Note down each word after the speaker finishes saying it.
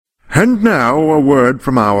And now a word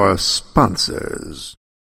from our sponsors.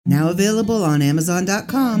 Now available on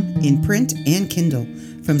Amazon.com in print and Kindle.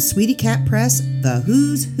 From Sweetie Cat Press, The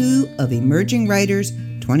Who's Who of Emerging Writers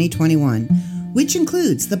 2021, which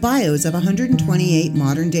includes the bios of 128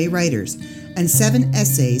 modern-day writers and 7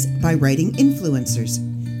 essays by writing influencers.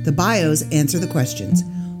 The bios answer the questions.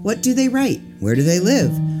 What do they write? Where do they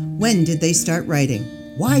live? When did they start writing?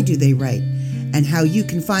 Why do they write? And how you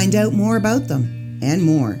can find out more about them, and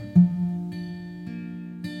more.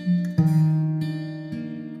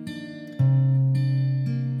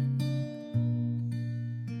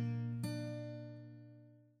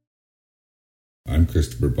 I'm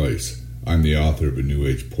Christopher Bice. I'm the author of a New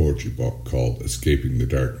Age poetry book called Escaping the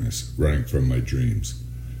Darkness, Running from My Dreams.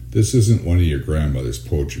 This isn't one of your grandmother's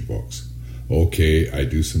poetry books. Okay, I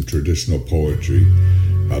do some traditional poetry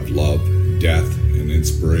of love, death, and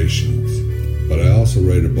inspirationals, but I also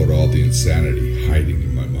write about all the insanity hiding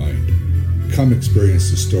in my mind. Come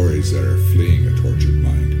experience the stories that are fleeing a tortured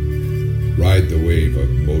mind. Ride the wave of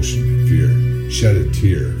emotion and fear. Shed a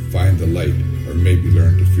tear, find the light, or maybe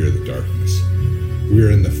learn to fear the darkness. We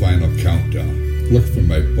are in the final countdown. Look for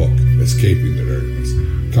my book, Escaping the Darkness,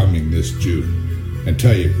 coming this June. And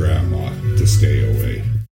tell your grandma to stay away.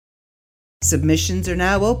 Submissions are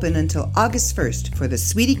now open until August 1st for the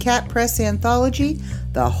Sweetie Cat Press anthology,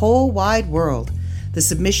 The Whole Wide World. The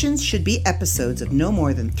submissions should be episodes of no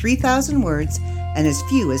more than 3,000 words and as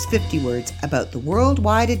few as 50 words about the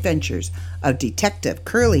worldwide adventures of Detective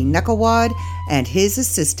Curly Knucklewad and his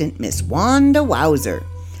assistant, Miss Wanda Wowzer,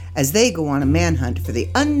 as they go on a manhunt for the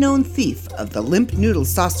unknown thief of the limp noodle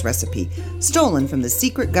sauce recipe stolen from the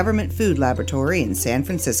secret government food laboratory in San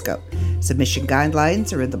Francisco. Submission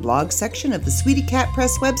guidelines are in the blog section of the Sweetie Cat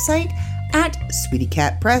Press website at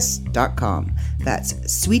sweetiecatpress.com. That's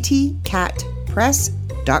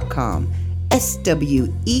sweetiecatpress.com.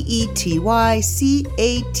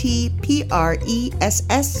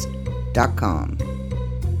 sweetiecatpress.com.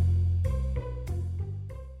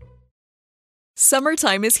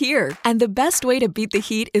 Summertime is here, and the best way to beat the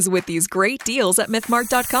heat is with these great deals at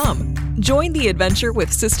MythMart.com. Join the adventure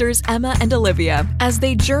with sisters Emma and Olivia as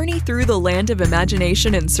they journey through the land of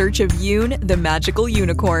imagination in search of Yoon, the magical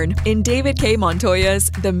unicorn, in David K.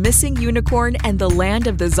 Montoya's The Missing Unicorn and the Land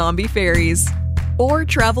of the Zombie Fairies. Or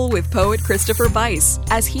travel with poet Christopher Bice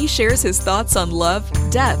as he shares his thoughts on love,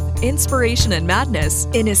 death, inspiration, and madness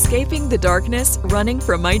in Escaping the Darkness, Running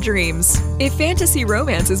from My Dreams. If fantasy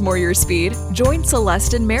romance is more your speed, join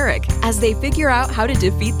Celeste and Merrick as they figure out how to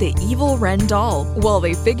defeat the evil Ren doll while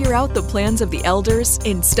they figure out the plans of the elders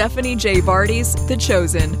in Stephanie J. Vardy's The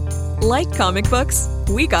Chosen. Like comic books?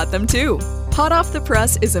 We got them too. Hot off the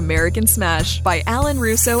press is American Smash by Alan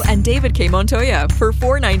Russo and David K. Montoya for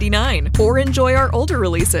 $4.99. Or enjoy our older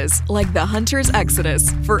releases like The Hunter's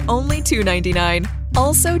Exodus for only $2.99.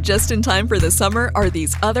 Also, just in time for the summer are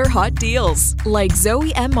these other hot deals, like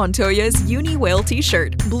Zoe M. Montoya's Uni Whale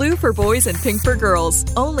t-shirt, blue for boys and pink for girls,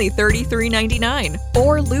 only $33.99.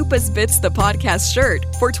 Or Lupa's Bits the Podcast shirt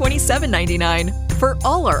for $27.99. For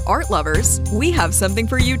all our art lovers, we have something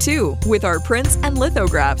for you too, with our prints and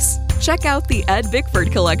lithographs. Check out the Ed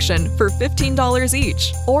Bickford collection for $15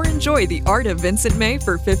 each, or enjoy the art of Vincent May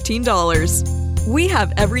for $15. We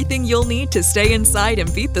have everything you'll need to stay inside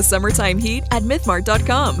and beat the summertime heat at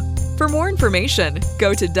MythMart.com. For more information,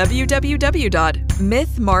 go to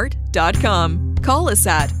www.mythmart.com. Call us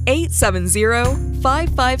at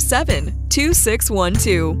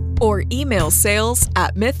 870-557-2612 or email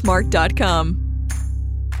sales@mythmart.com.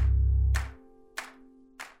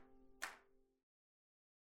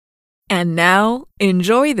 And now,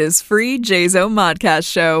 enjoy this free JZO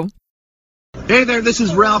Modcast show. Hey there, this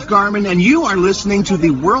is Ralph Garman, and you are listening to the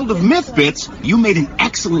World of Myth Bits. You made an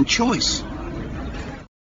excellent choice.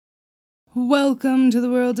 Welcome to the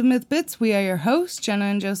World of Myth Bits. We are your hosts, Jenna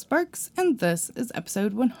and Joe Sparks, and this is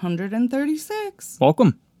episode 136.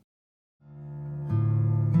 Welcome.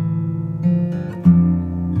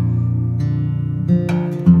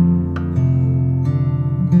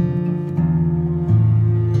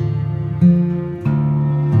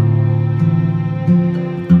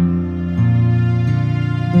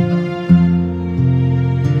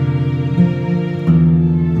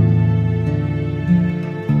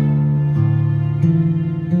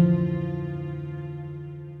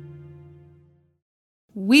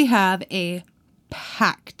 We have a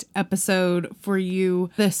packed episode for you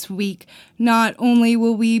this week. Not only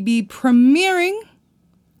will we be premiering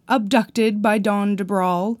Abducted by Dawn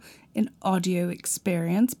DeBrawl an audio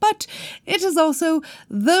experience, but it is also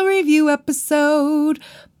the review episode.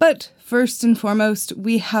 But first and foremost,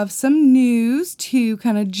 we have some news to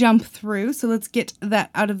kind of jump through, so let's get that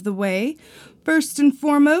out of the way. First and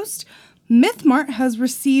foremost, MythMart has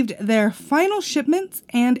received their final shipments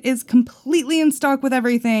and is completely in stock with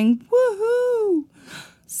everything. Woohoo!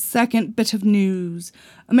 Second bit of news.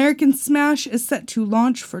 American Smash is set to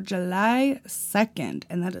launch for July 2nd,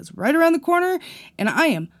 and that is right around the corner, and I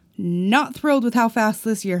am not thrilled with how fast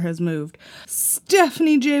this year has moved.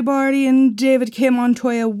 Stephanie J. Barty and David K.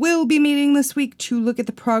 Montoya will be meeting this week to look at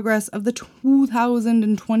the progress of the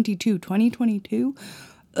 2022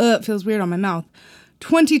 it feels weird on my mouth.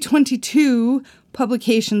 2022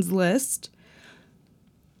 publications list.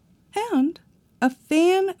 And a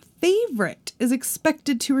fan favorite is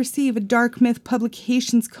expected to receive a Dark Myth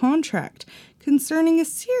Publications contract concerning a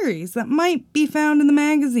series that might be found in the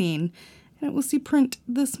magazine, and it will see print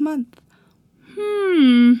this month.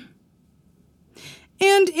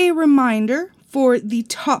 And a reminder for the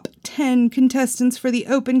top 10 contestants for the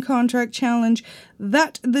Open Contract Challenge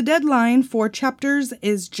that the deadline for chapters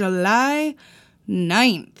is July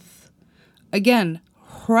 9th. Again,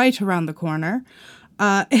 right around the corner.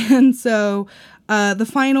 And so the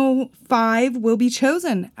final 5 will be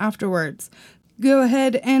chosen afterwards. Go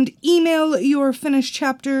ahead and email your finished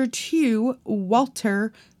chapter to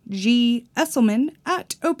Walter G. Esselman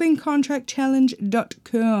at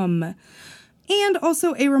opencontractchallenge.com. And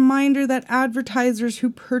also a reminder that advertisers who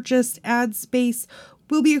purchased ad space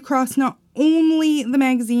will be across not only the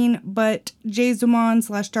magazine, but Jay's Domain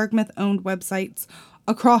 / Dark Myth owned websites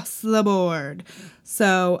across the board.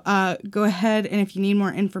 So go ahead, and if you need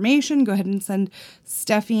more information, go ahead and send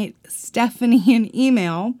Stephanie an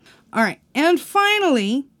email. All right, and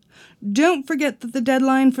finally, don't forget that the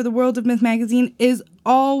deadline for the World of Myth magazine is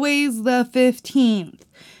always the 15th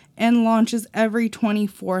and launches every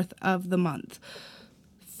 24th of the month.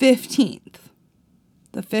 15th.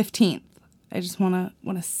 The 15th. I just want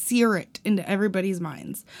to sear it into everybody's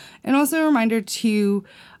minds. And also a reminder to,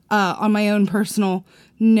 on my own personal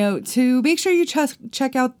note, to make sure you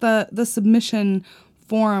check out the submission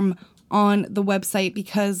form on the website,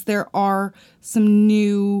 because there are some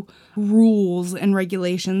new rules and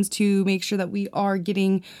regulations to make sure that we are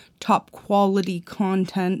getting top quality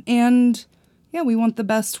content. And yeah, we want the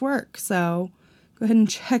best work. So go ahead and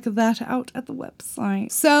check that out at the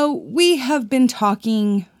website. So we have been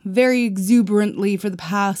talking very exuberantly for the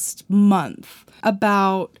past month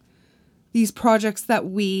about these projects that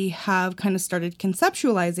we have kind of started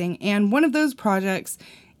conceptualizing. And one of those projects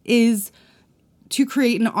is to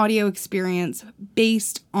create an audio experience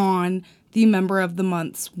based on the Member of the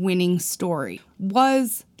Month's winning story.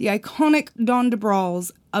 Was the iconic Dawn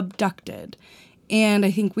DeBrawl's Abducted. And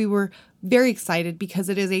I think we were very excited because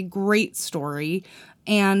it is a great story.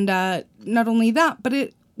 And not only that, but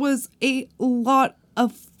it was a lot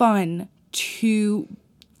of fun to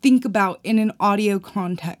think about in an audio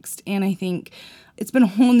context. And I think it's been a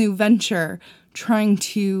whole new venture trying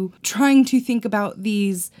to think about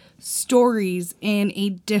these stories in a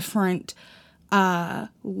different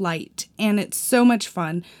light. And it's so much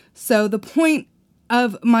fun. So the point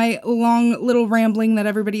of my long little rambling that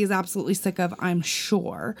everybody is absolutely sick of, I'm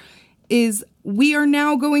sure, is we are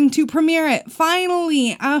now going to premiere it.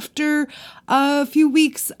 Finally, after a few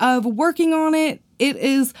weeks of working on it, it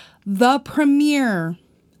is the premiere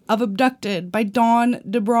of Abducted by Dawn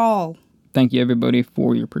DeBrawl. Thank you, everybody,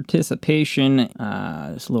 for your participation.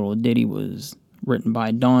 This little ditty was written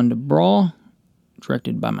by Dawn DeBrawl,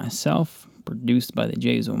 directed by myself, produced by the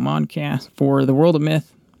JZO Modcast for the World of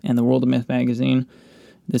Myth and the World of Myth magazine.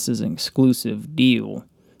 This is an exclusive deal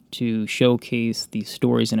to showcase these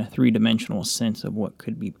stories in a three-dimensional sense of what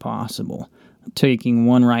could be possible. Taking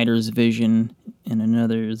one writer's vision and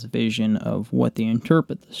another's vision of what they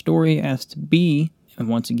interpret the story as to be. And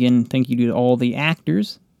once again, thank you to all the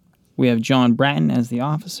actors. We have John Bratton as the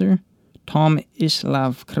officer, Tom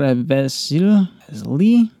Islavkrevesil as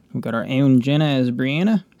Lee. We've got our own Jenna as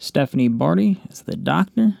Brianna, Stephanie Barty as the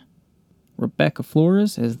doctor, Rebecca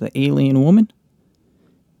Flores as the alien woman.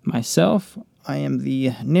 Myself, I am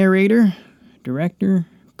the narrator, director,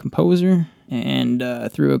 composer, and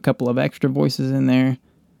threw a couple of extra voices in there.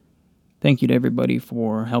 Thank you to everybody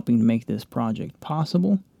for helping to make this project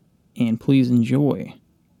possible, and please enjoy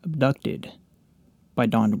Abducted by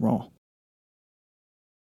Dawn DeBrawl.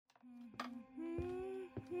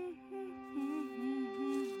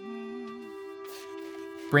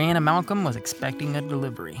 Brianna Malcolm was expecting a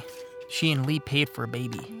delivery. She and Lee paid for a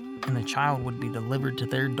baby, and the child would be delivered to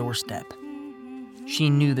their doorstep. She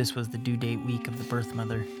knew this was the due date week of the birth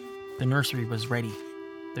mother. The nursery was ready.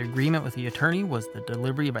 The agreement with the attorney was the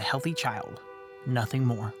delivery of a healthy child, nothing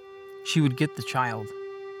more. She would get the child,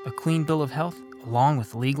 a clean bill of health, along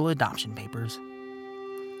with legal adoption papers.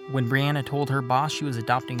 When Brianna told her boss she was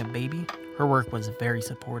adopting a baby, her work was very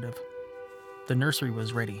supportive. The nursery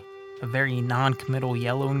was ready, a very non-committal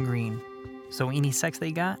yellow and green, so any sex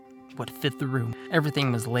they got would fit the room.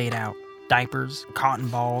 Everything was laid out: diapers, cotton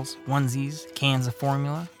balls, onesies, cans of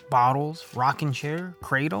formula, bottles, rocking chair,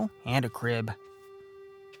 cradle, and a crib.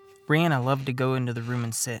 Brianna loved to go into the room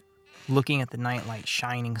and sit, looking at the nightlight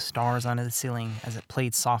shining stars onto the ceiling as it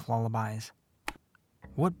played soft lullabies.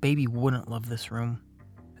 What baby wouldn't love this room?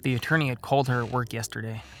 The attorney had called her at work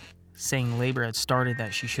yesterday, saying labor had started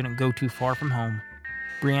that she shouldn't go too far from home.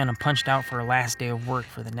 Brianna punched out for her last day of work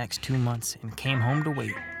for the next 2 months and came home to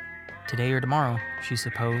wait. Today or tomorrow, she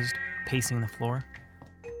supposed, pacing the floor.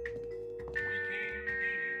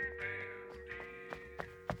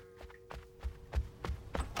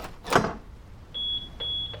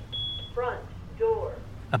 Front door.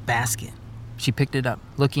 A basket. She picked it up,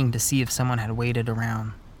 looking to see if someone had waited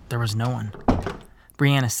around. There was no one.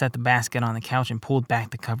 Brianna set the basket on the couch and pulled back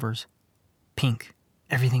the covers. Pink.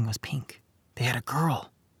 Everything was pink. They had a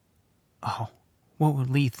girl. Oh, what would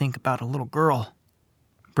Lee think about a little girl?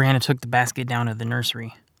 Brianna took the basket down to the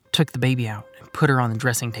nursery, took the baby out, and put her on the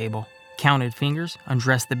dressing table. Counted fingers,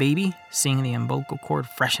 undressed the baby, seeing the umbilical cord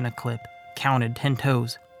fresh in a clip. Counted 10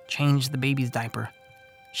 toes, changed the baby's diaper.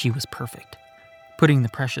 She was perfect. Putting the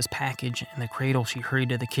precious package in the cradle, she hurried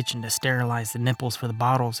to the kitchen to sterilize the nipples for the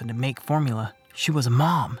bottles and to make formula. She was a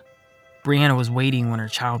mom. Brianna was waiting when her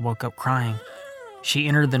child woke up crying. She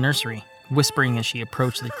entered the nursery, whispering as she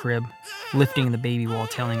approached the crib, lifting the baby while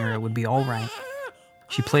telling her it would be all right.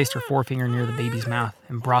 She placed her forefinger near the baby's mouth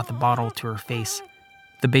and brought the bottle to her face.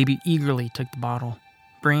 The baby eagerly took the bottle.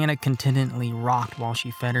 Brianna contentedly rocked while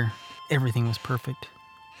she fed her. Everything was perfect.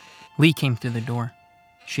 Lee came through the door.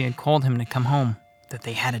 She had called him to come home, that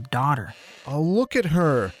they had a daughter. Oh, look at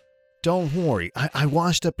her. Don't worry. I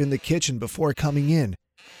washed up in the kitchen before coming in.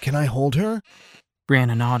 Can I hold her?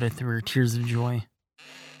 Brianna nodded through her tears of joy.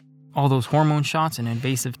 All those hormone shots and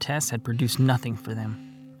invasive tests had produced nothing for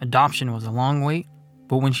them. Adoption was a long wait,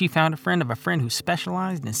 but when she found a friend of a friend who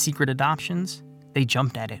specialized in secret adoptions, they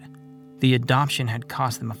jumped at it. The adoption had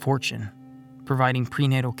cost them a fortune, providing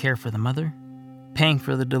prenatal care for the mother, paying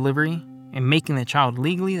for the delivery, and making the child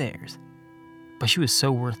legally theirs. But she was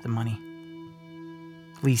so worth the money.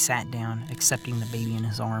 Lee sat down, accepting the baby in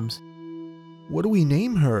his arms. What do we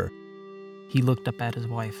name her? He looked up at his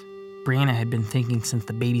wife. Brianna had been thinking since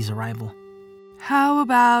the baby's arrival. How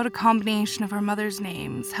about a combination of our mother's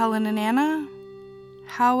names, Helen and Anna?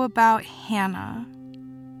 How about Hannah?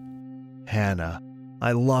 Hannah.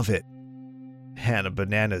 I love it. Hannah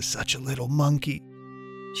Banana's such a little monkey.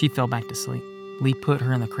 She fell back to sleep. Lee put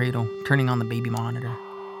her in the cradle, turning on the baby monitor.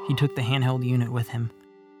 He took the handheld unit with him.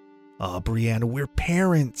 Oh, Brianna, we're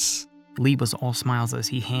parents. Lee was all smiles as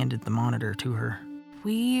he handed the monitor to her.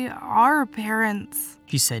 We are parents,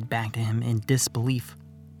 She said back to him in disbelief.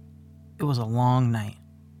 It was a long night.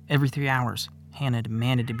 Every 3 hours, Hannah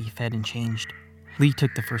demanded to be fed and changed. Lee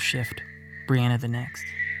took the first shift, Brianna the next.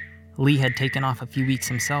 Lee had taken off a few weeks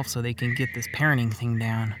himself so they can get this parenting thing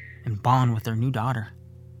down and bond with their new daughter.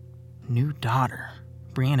 New daughter.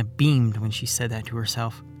 Brianna beamed when she said that to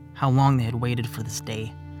herself. How long they had waited for this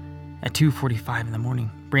day. At 2:45 in the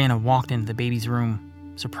morning, Brianna walked into the baby's room,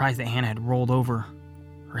 surprised that Hannah had rolled over.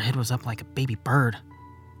 Her head was up like a baby bird.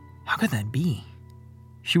 How could that be?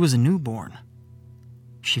 She was a newborn.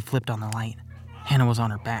 She flipped on the light. Hannah was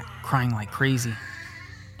on her back, crying like crazy.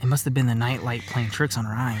 It must have been the nightlight playing tricks on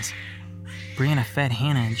her eyes. Brianna fed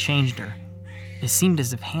Hannah and changed her. It seemed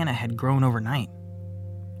as if Hannah had grown overnight.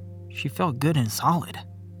 She felt good and solid.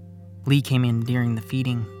 Lee came in during the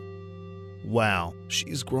feeding. Wow,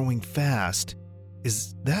 she's growing fast.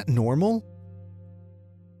 Is that normal?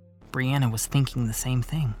 Brianna was thinking the same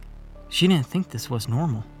thing. She didn't think this was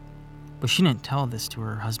normal, but she didn't tell this to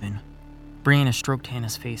her husband. Brianna stroked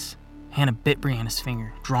Hannah's face. Hannah bit Brianna's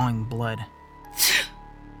finger, drawing blood.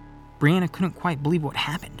 Brianna couldn't quite believe what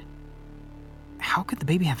happened. How could the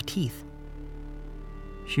baby have teeth?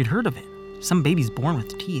 She'd heard of it. Some babies born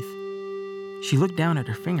with teeth. She looked down at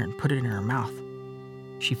her finger and put it in her mouth.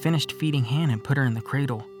 She finished feeding Hannah and put her in the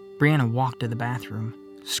cradle. Brianna walked to the bathroom,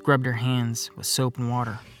 scrubbed her hands with soap and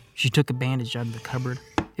water. She took a bandage out of the cupboard.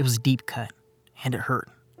 It was deep cut, and it hurt.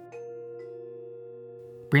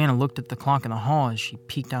 Brianna looked at the clock in the hall as she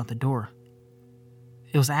peeked out the door.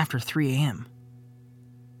 It was after 3 a.m.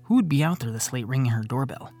 Who would be out there this late ringing her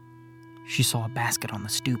doorbell? She saw a basket on the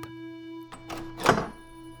stoop.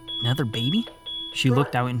 Another baby? She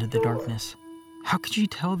looked out into the darkness. How could she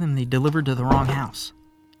tell them they delivered to the wrong house?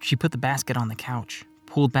 She put the basket on the couch,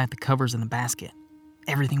 pulled back the covers in the basket.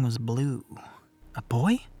 Everything was blue. A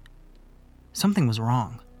boy? Something was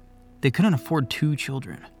wrong. They couldn't afford 2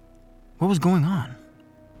 children. What was going on?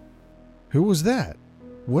 Who was that?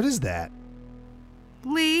 What is that?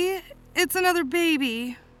 Lee, it's another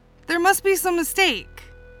baby. There must be some mistake.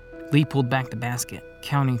 Lee pulled back the basket,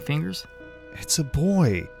 counting fingers. It's a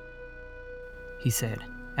boy, he said,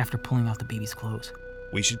 after pulling out the baby's clothes.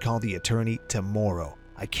 We should call the attorney tomorrow.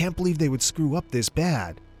 I can't believe they would screw up this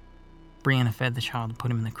bad. Brianna fed the child and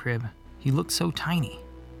put him in the crib. He looked so tiny.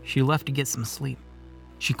 She left to get some sleep.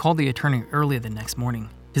 She called the attorney early the next morning.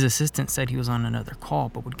 His assistant said he was on another call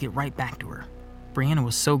but would get right back to her. Brianna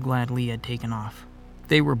was so glad Lee had taken off.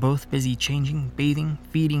 They were both busy changing, bathing,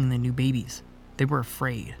 feeding the new babies. They were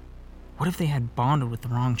afraid. What if they had bonded with the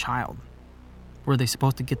wrong child? Were they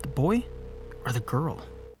supposed to get the boy or the girl?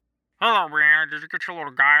 Hello, Brianna. Did you get your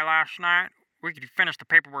little guy last night? We could finish the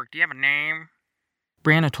paperwork. Do you have a name?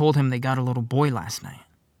 Brianna told him they got a little boy last night.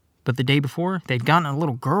 But the day before, they'd gotten a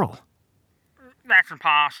little girl. That's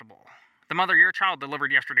impossible. The mother of your child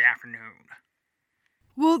delivered yesterday afternoon.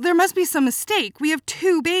 Well, there must be some mistake. We have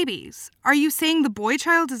 2 babies. Are you saying the boy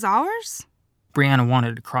child is ours? Brianna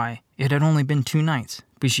wanted to cry. It had only been 2 nights,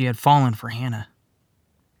 but she had fallen for Hannah.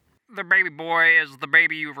 The baby boy is the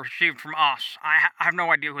baby you've received from us. I have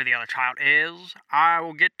no idea who the other child is. I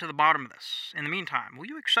will get to the bottom of this. In the meantime, will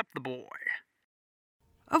you accept the boy?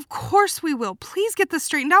 Of course we will. Please get this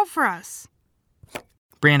straightened out for us.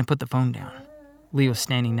 Brianna put the phone down. Lee was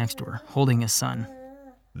standing next to her, holding his son.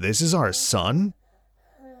 This is our son?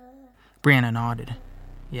 Brianna nodded.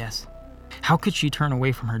 Yes. How could she turn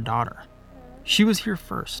away from her daughter? She was here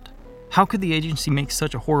first. How could the agency make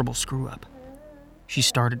such a horrible screw-up? She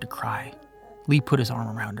started to cry. Lee put his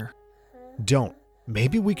arm around her. Don't.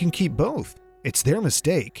 Maybe we can keep both. It's their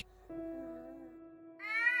mistake.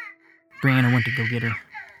 Brianna went to go get her.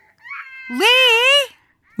 Lee!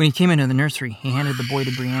 When he came into the nursery, he handed the boy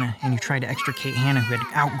to Brianna, and he tried to extricate Hannah, who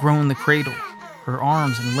had outgrown the cradle. Her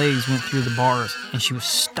arms and legs went through the bars, and she was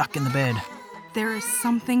stuck in the bed. There is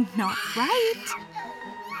something not right.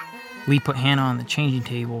 Lee put Hannah on the changing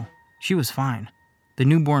table. She was fine. The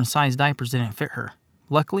newborn-sized diapers didn't fit her.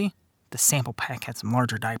 Luckily, the sample pack had some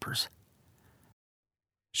larger diapers.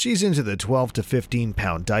 She's into the 12 to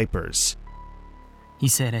 15-pound diapers, he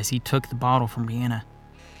said as he took the bottle from Brianna.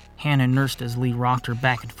 Hannah nursed as Lee rocked her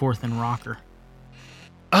back and forth in rocker.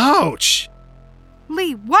 Ouch!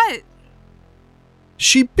 Lee, what?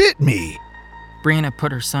 She bit me! Brianna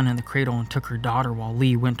put her son in the cradle and took her daughter while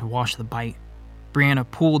Lee went to wash the bite. Brianna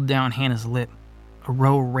pulled down Hannah's lip. A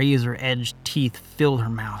row of razor-edged teeth filled her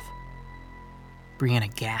mouth.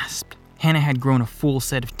 Brianna gasped. Hannah had grown a full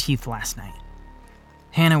set of teeth last night.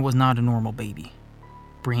 Hannah was not a normal baby.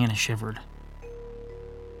 Brianna shivered.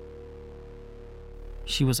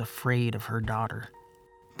 She was afraid of her daughter.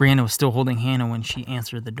 Brianna was still holding Hannah when she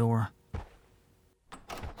answered the door.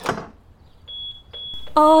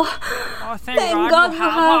 Oh, thank God you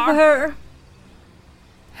have her.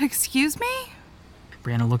 Excuse me?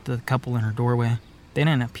 Brianna looked at the couple in her doorway. They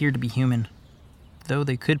didn't appear to be human, though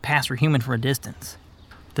they could pass for human from a distance.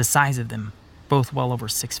 The size of them, both well over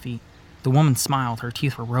 6 feet. The woman smiled. Her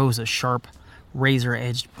teeth were rows of sharp,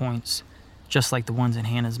 razor-edged points, just like the ones in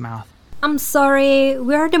Hannah's mouth. I'm sorry,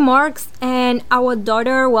 we are the Marks, and our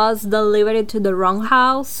daughter was delivered to the wrong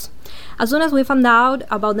house. As soon as we found out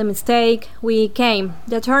about the mistake, we came.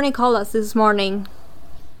 The attorney called us this morning.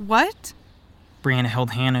 What? Brianna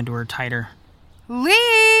held Hannah to her tighter.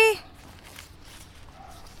 Lee!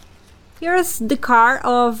 Here's the card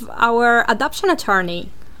of our adoption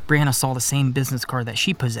attorney. Brianna saw the same business card that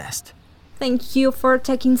she possessed. Thank you for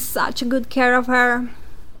taking such good care of her.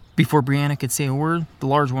 Before Brianna could say a word, the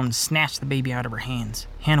large woman snatched the baby out of her hands.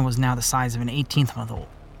 Hannah was now the size of an 18th-month-old.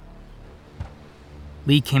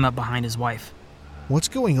 Lee came up behind his wife. What's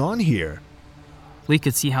going on here? Lee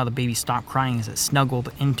could see how the baby stopped crying as it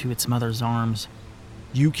snuggled into its mother's arms.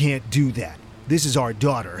 You can't do that. This is our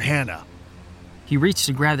daughter, Hannah. He reached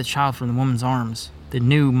to grab the child from the woman's arms. The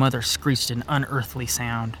new mother screeched an unearthly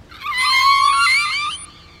sound.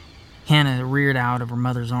 Hannah reared out of her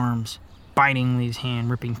mother's arms, biting Lee's hand,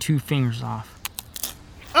 ripping 2 fingers off.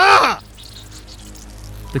 Ah!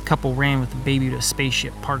 The couple ran with the baby to a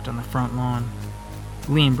spaceship parked on the front lawn.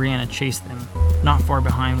 Lee and Brianna chased them, not far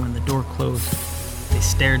behind when the door closed. They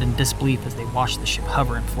stared in disbelief as they watched the ship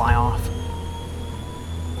hover and fly off.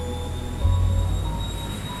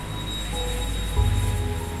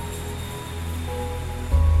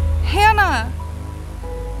 Hannah!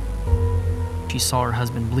 She saw her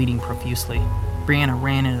husband bleeding profusely. Brianna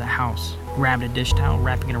ran into the house, grabbed a dish towel,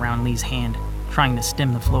 wrapping it around Lee's hand, trying to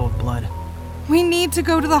stem the flow of blood. We need to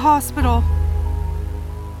go to the hospital.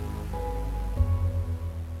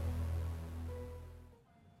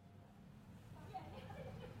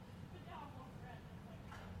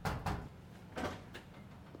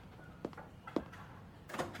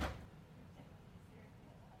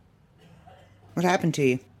 What happened to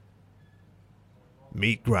you?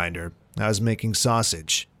 Meat grinder. I was making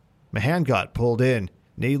sausage. My hand got pulled in.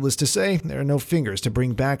 Needless to say, there are no fingers to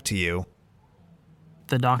bring back to you.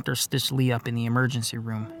 The doctor stitched Lee up in the emergency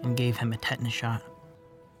room and gave him a tetanus shot.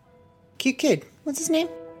 Cute kid. What's his name?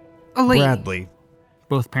 Lee. Bradley.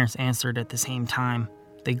 Both parents answered at the same time.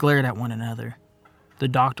 They glared at one another. The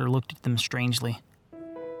doctor looked at them strangely.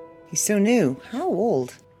 He's so new. How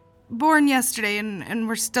old? Born yesterday, and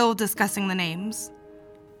we're still discussing the names.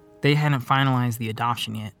 They hadn't finalized the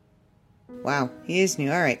adoption yet. Wow, he is new.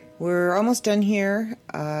 All right, we're almost done here.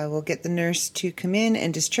 We'll get the nurse to come in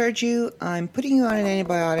and discharge you. I'm putting you on an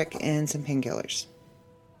antibiotic and some painkillers.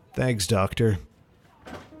 Thanks, doctor.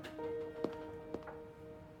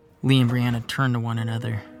 Lee and Brianna turned to one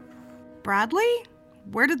another. Bradley?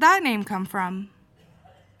 Where did that name come from?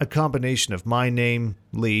 A combination of my name,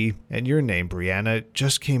 Lee, and your name, Brianna,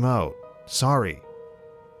 just came out. Sorry.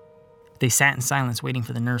 They sat in silence waiting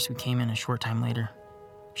for the nurse who came in a short time later.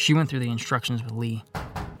 She went through the instructions with Lee.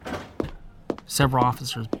 Several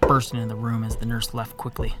officers burst into the room as the nurse left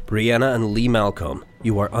quickly. Brianna and Lee Malcolm,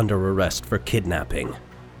 you are under arrest for kidnapping.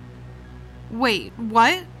 Wait,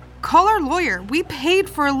 what? Call our lawyer. We paid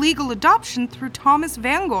for a legal adoption through Thomas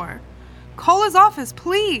Vangor. Call his office,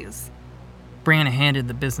 please. Brianna handed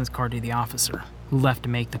the business card to the officer, who left to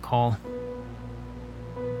make the call.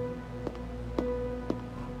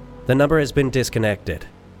 The number has been disconnected.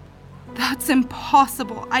 That's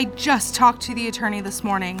impossible. I just talked to the attorney this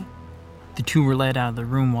morning. The two were led out of the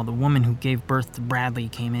room while the woman who gave birth to Bradley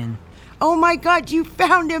came in. Oh my God, you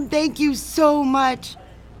found him. Thank you so much.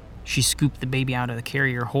 She scooped the baby out of the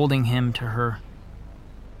carrier, holding him to her.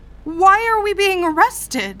 Why are we being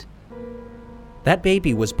arrested? That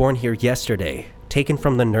baby was born here yesterday, taken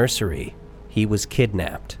from the nursery. He was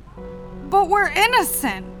kidnapped. But we're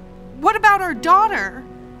innocent. What about our daughter?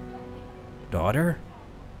 Daughter?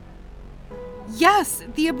 Yes,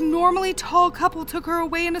 the abnormally tall couple took her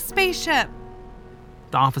away in a spaceship.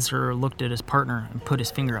 The officer looked at his partner and put his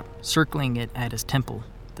finger up, circling it at his temple,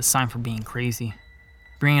 the sign for being crazy.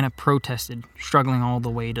 Brianna protested, struggling all the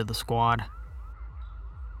way to the squad.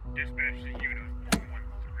 Dispatch to unit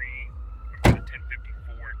 113,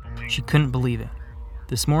 1054. She couldn't believe it.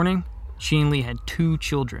 This morning, she and Lee had 2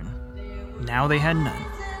 children. Now they had none.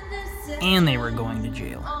 And they were going to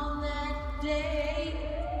jail.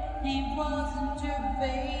 He wasn't your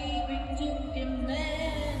baby, took him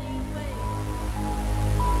anyway.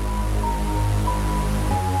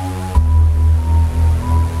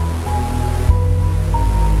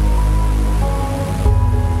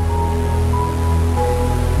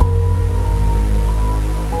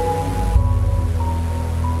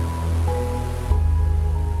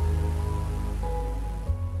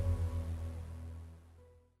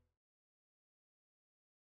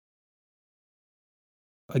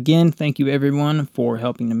 Again, thank you everyone for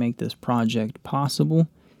helping to make this project possible.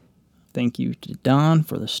 Thank you to Dawn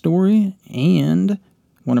for the story, and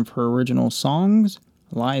one of her original songs,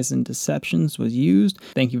 Lies and Deceptions, was used.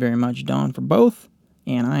 Thank you very much, Dawn, for both,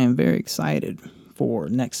 and I am very excited for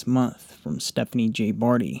next month from Stephanie J.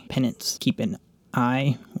 Barty, Penance. Keep an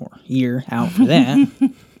eye or ear out for that.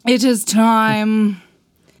 It is time.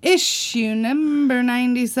 Issue number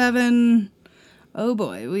 97. Oh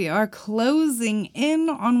boy, we are closing in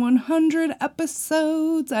on 100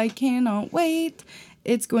 episodes. I cannot wait.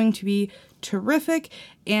 It's going to be terrific.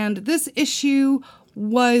 And this issue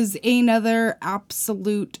was another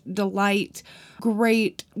absolute delight.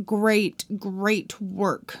 Great, great, great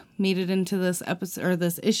work made it into this episode, or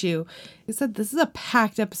this issue. I said this is a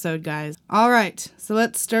packed episode, guys. All right, so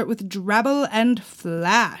let's start with Drabble and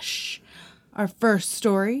Flash. Our first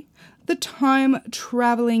story, The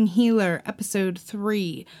Time-Traveling Healer, Episode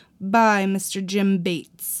 3, by Mr. Jim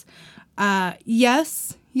Bates.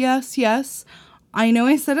 Yes. I know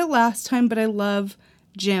I said it last time, but I love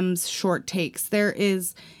Jim's short takes. There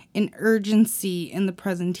is an urgency in the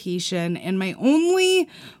presentation, and my only,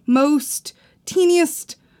 most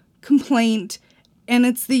teeniest complaint, and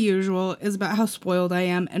it's the usual, is about how spoiled I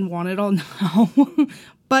am and want it all now.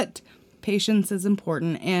 But patience is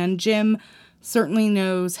important, and Jim certainly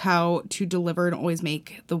knows how to deliver and always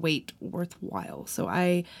make the wait worthwhile. So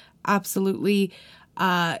I absolutely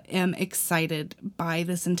am excited by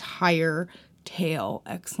this entire tale.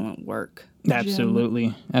 Excellent work,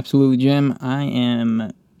 Jim. Absolutely, Jim. I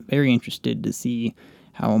am very interested to see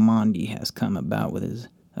how Amandi has come about with his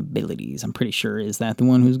abilities. I'm pretty sure, is that the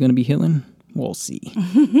one who's going to be healing? We'll see.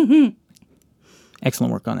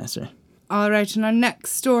 Excellent work on that, sir. All right, and our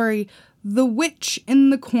next story, The Witch in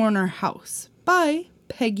the Corner House by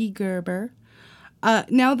Peggy Gerber.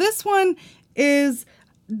 Now, this one is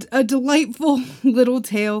a delightful little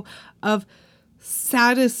tale of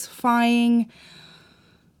satisfying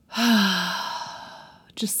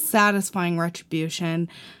retribution,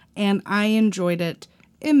 and I enjoyed it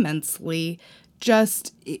immensely.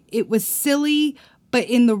 It was silly, but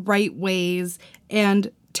in the right ways,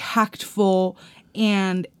 and tactful,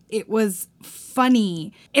 and it was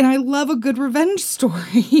funny. And I love a good revenge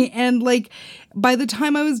story. And like, by the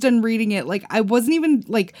time I was done reading it, like, I wasn't even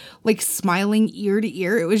like smiling ear to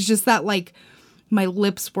ear. It was just that like my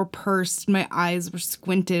lips were pursed, my eyes were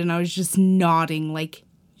squinted, and I was just nodding like,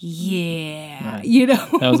 yeah, right. You know,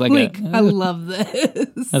 that was like I love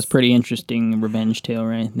this. That's pretty interesting revenge tale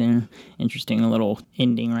right there. Interesting little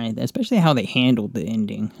ending right there, especially how they handled the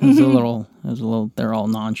ending. It was a little. They're all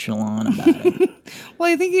nonchalant about it.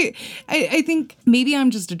 Well, I think maybe I'm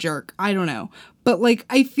just a jerk. I don't know, but like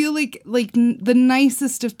I feel like the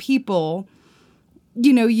nicest of people.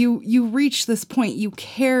 You know, you reach this point, you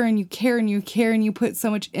care and you care and you care, and you put so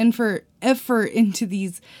much effort into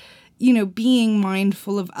these. You know, being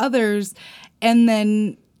mindful of others, and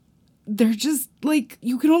then they're just like,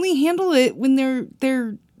 you can only handle it when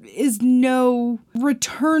there is no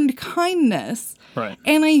returned kindness. Right.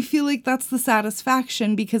 And I feel like that's the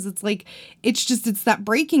satisfaction, because it's like, it's that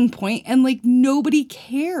breaking point, and like nobody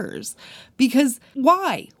cares, because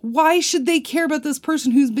why should they care about this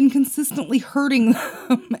person who's been consistently hurting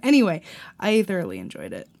them? Anyway, I thoroughly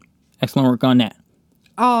enjoyed it. Excellent work on that.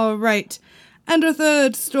 All right. And our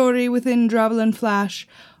third story within Drabble and Flash,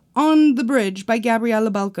 On the Bridge by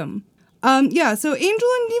Gabriella Balcom. So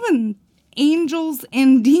Angels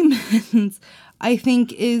and Demons, I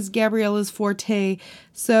think, is Gabriella's forte.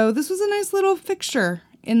 So this was a nice little fixture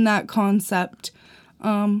in that concept.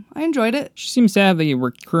 I enjoyed it. She seems to have a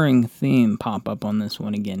recurring theme pop up on this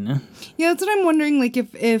one again, huh? Yeah, that's what I'm wondering, like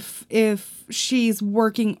if she's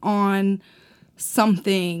working on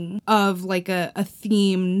something of like a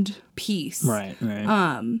themed piece. Right.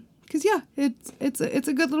 Because it's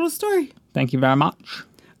a good little story. Thank you very much.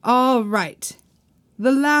 All right.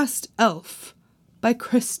 The Last Elf by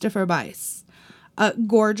Christopher Bice.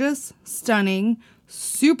 Gorgeous, stunning,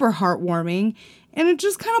 super heartwarming, and it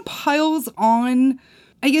just kind of piles on,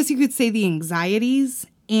 I guess you could say, the anxieties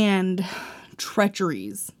and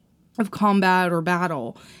treacheries of combat or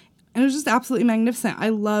battle. And it was just absolutely magnificent. I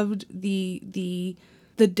loved the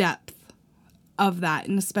depth of that,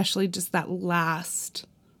 and especially just that last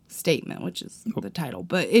statement, which is the title.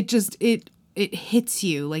 But it just it hits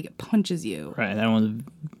you, like it punches you. Right, that one's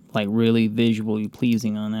like really visually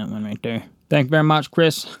pleasing on that one right there. Thank you very much,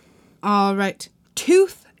 Chris. All right,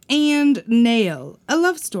 Tooth and Nail, a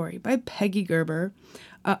love story by Peggy Gerber.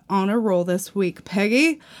 On a roll this week,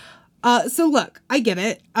 Peggy. So look, I get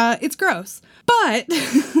it. It's gross, but.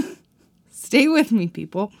 Stay with me,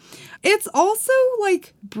 people. It's also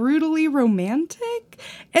like brutally romantic.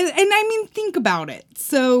 And I mean, think about it.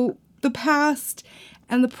 So the past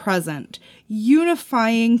and the present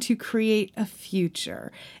unifying to create a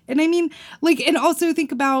future. And I mean, like, and also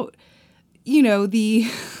think about, you know,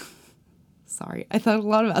 sorry, I thought a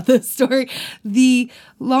lot about this story. The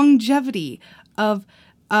longevity of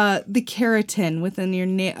the keratin within your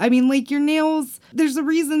nail. I mean, like, your nails, there's a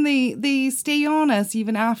reason they stay on us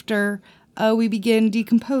even after we begin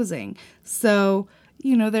decomposing. So,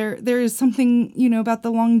 you know, there is something, you know, about the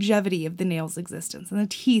longevity of the nail's existence and the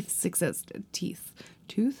teeth's existence.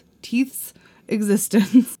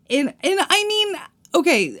 And I mean,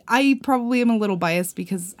 okay, I probably am a little biased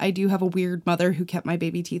because I do have a weird mother who kept my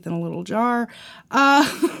baby teeth in a little jar. But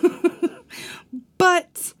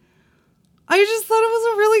I just thought it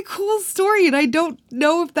was a really cool story, and I don't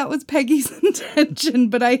know if that was Peggy's intention,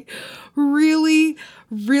 but I really,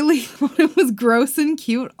 really thought it was gross and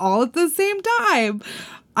cute all at the same time.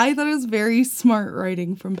 I thought it was very smart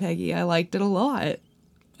writing from Peggy. I liked it a lot.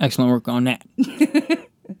 Excellent work on that.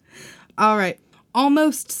 All right.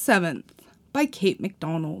 Almost Seventh by Kate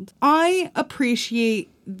McDonald. I appreciate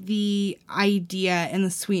the idea and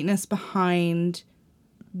the sweetness behind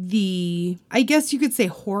the, I guess you could say,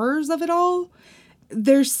 horrors of it all.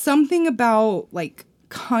 There's something about like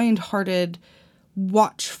kind-hearted,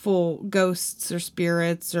 watchful ghosts or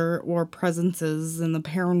spirits or presences in the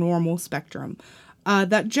paranormal spectrum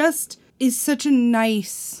that just is such a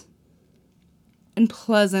nice and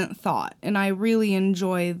pleasant thought. And I really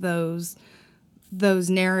enjoy those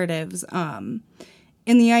narratives. And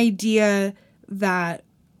the idea that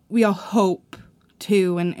we all hope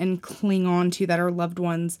to and cling on to, that our loved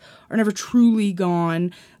ones are never truly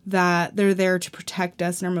gone, that they're there to protect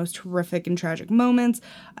us in our most horrific and tragic moments.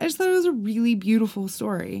 I just thought it was a really beautiful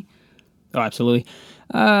story. Oh, absolutely.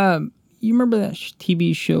 You remember that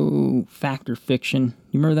TV show Fact or Fiction?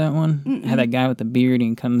 You remember that one? Mm-mm. Had that guy with the beard,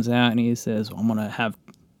 and he comes out and he says, well, I'm going to have...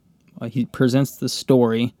 he presents the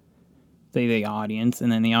story to the audience,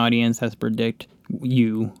 and then the audience has to predict,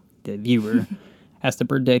 you, the viewer, has to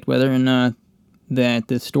predict whether or not that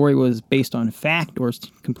the story was based on fact or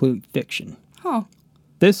complete fiction. Huh.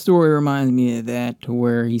 This story reminds me of that, to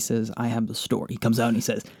where he says, I have the story. He comes out and he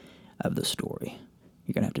says, I have the story.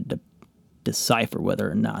 You're going to have to decipher whether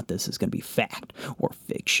or not this is going to be fact or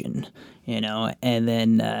fiction, and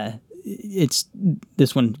then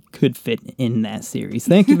this one could fit in that series.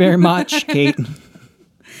 Thank you very much, Kate.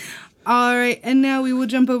 All right, and now we will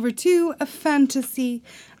jump over to a fantasy,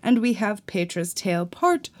 and we have Petra's Tale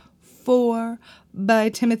Part 4 by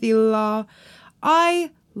Timothy Law. I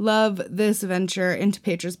love this venture into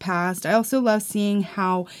Petra's past. I also love seeing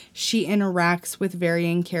how she interacts with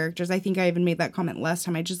varying characters. I think I even made that comment last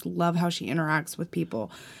time. I just love how she interacts with people.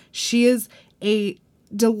 She is a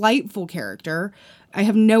delightful character. I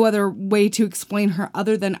have no other way to explain her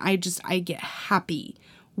other than I get happy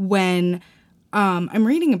when I'm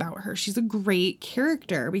reading about her. She's a great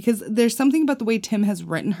character because there's something about the way Tim has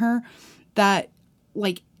written her that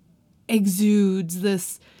exudes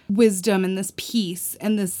this wisdom and this peace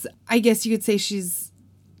and this, I guess you could say she's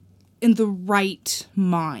in the right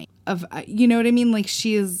mind of, you know what I mean?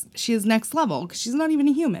 She is next level because she's not even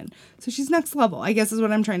a human. So she's next level, I guess is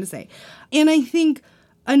what I'm trying to say. And I think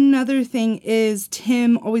another thing is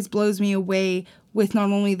Tim always blows me away with not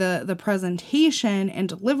only the presentation and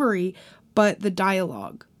delivery, but the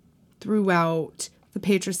dialogue throughout the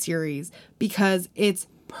Petra series because it's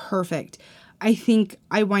perfect. I think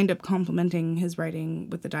I wind up complimenting his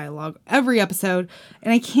writing with the dialogue every episode,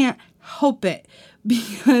 and I can't help it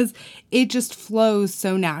because it just flows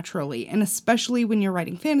so naturally. And especially when you're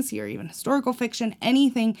writing fantasy or even historical fiction,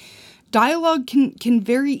 anything, dialogue can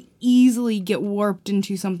very easily get warped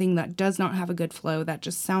into something that does not have a good flow, that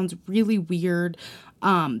just sounds really weird,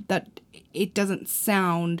 that it doesn't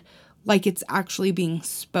sound like it's actually being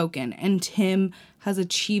spoken. And Tim has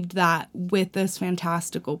achieved that with this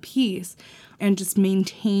fantastical piece and just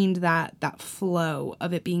maintained that flow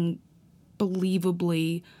of it being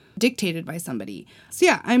believably dictated by somebody. So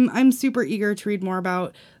yeah, I'm super eager to read more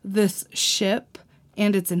about this ship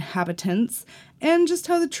and its inhabitants and just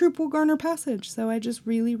how the troop will garner passage. So I just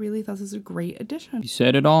really, really thought this was a great addition. You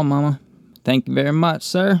said it all, Mama. Thank you very much,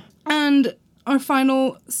 sir. And our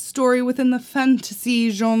final story within the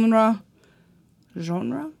fantasy genre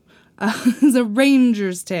is A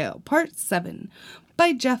Ranger's Tale, Part 7,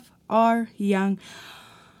 by Jeff R. Young.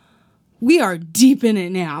 We are deep in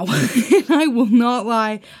it now, and I will not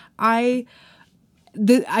lie. I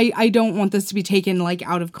don't want this to be taken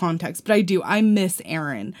out of context, but I do. I miss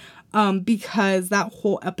Aaron because that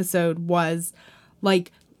whole episode was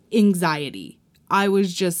anxiety. I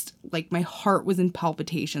was just my heart was in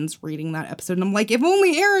palpitations reading that episode. And I'm like, if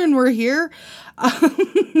only Aaron were here.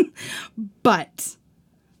 But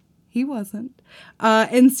he wasn't.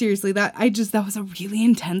 And seriously, that was a really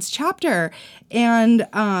intense chapter. And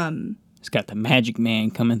it's got the magic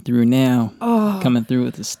man coming through now. Coming through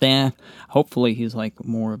with the staff. Hopefully he's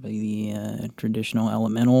more of the traditional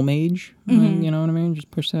elemental mage. Mm-hmm. You know what I mean?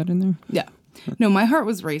 Just push that in there. Yeah. No, my heart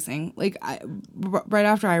was racing. Right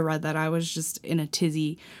after I read that, I was just in a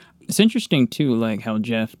tizzy. It's interesting, too, how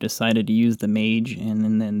Jeff decided to use the mage, and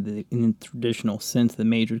then in the traditional sense, the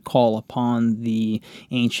mage would call upon the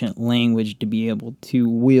ancient language to be able to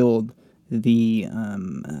wield the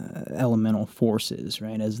elemental forces,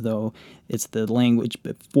 right? As though it's the language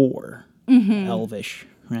before Elvish,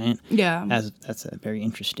 right? Yeah. That's a very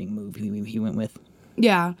interesting move he went with.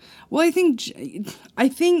 Yeah. Well, I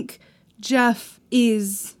think Jeff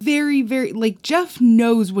is very, very, Jeff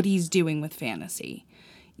knows what he's doing with fantasy.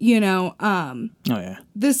 Oh yeah.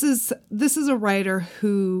 This is a writer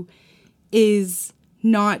who is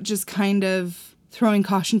not just kind of throwing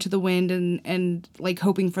caution to the wind and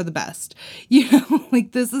hoping for the best.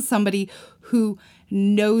 This is somebody who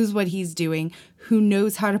knows what he's doing, who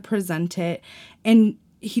knows how to present it, and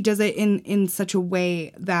he does it in such a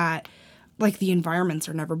way that the environments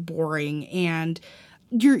are never boring, and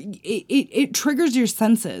it triggers your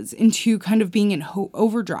senses into kind of being in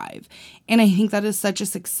overdrive. And I think that is such a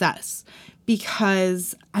success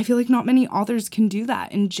because I feel like not many authors can do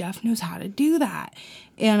that. And Jeff knows how to do that.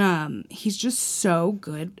 And he's just so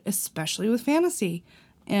good, especially with fantasy.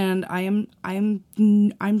 And I'm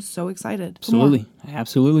so excited.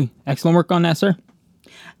 Absolutely. Excellent work on that, sir.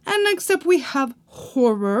 And next up we have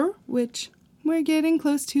horror, which we're getting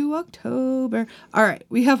close to October. All right,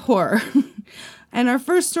 we have horror. And our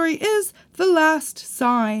first story is The Last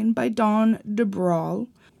Sign by Dawn DeBrawl.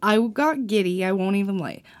 I got giddy, I won't even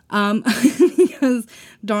lie, because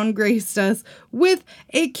Dawn graced us with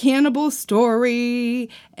a cannibal story,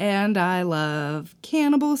 and I love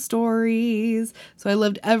cannibal stories, so I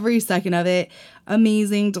loved every second of it.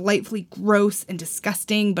 Amazing, delightfully gross and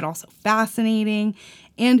disgusting, but also fascinating,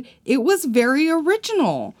 and it was very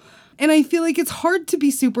original. And I feel like it's hard to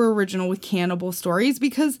be super original with cannibal stories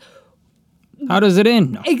because... How does it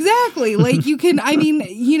end? No. Exactly. Like you can, I mean,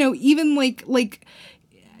 you know, even like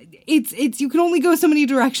it's you can only go so many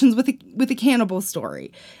directions with a cannibal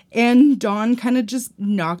story. And Dawn kind of just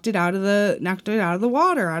knocked it out of the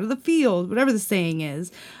water, out of the field, whatever the saying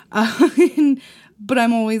is. But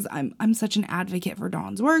I'm such an advocate for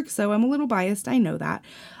Dawn's work, so I'm a little biased. I know that.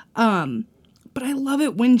 But I love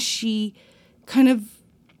it when she kind of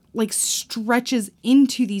like stretches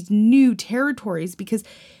into these new territories because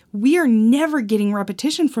we are never getting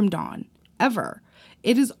repetition from Dawn, ever.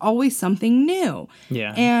 It is always something new.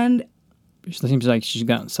 Yeah. And it seems like she's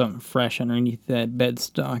got something fresh underneath that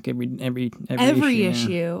bedstock every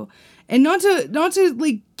issue. And not to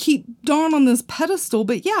like keep Dawn on this pedestal,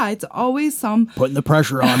 but yeah, it's always some putting the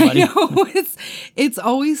pressure on, buddy. I know, it's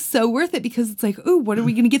always so worth it because it's like, ooh, what are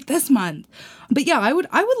we gonna get this month? But yeah, I would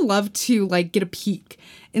love to like get a peek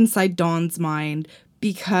inside Dawn's mind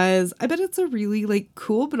because I bet it's a really like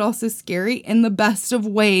cool but also scary in the best of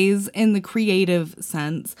ways in the creative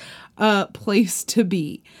sense place to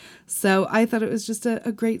be. So I thought it was just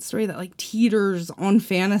a great story that like teeters on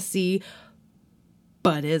fantasy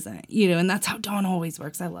but isn't, you know, and that's how Dawn always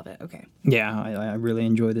works. I love it. Okay. Yeah, I really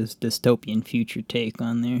enjoy this dystopian future take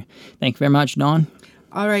on there. Thank you very much, Dawn.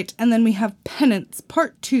 All right, and then we have Penance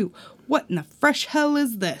Part 2. What in the fresh hell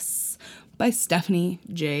is this? By Stephanie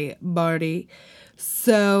J. Barty.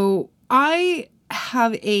 So I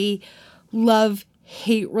have a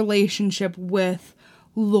love-hate relationship with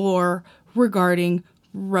lore regarding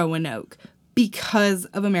Roanoke because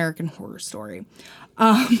of American Horror Story.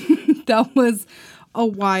 That was a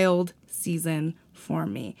wild season for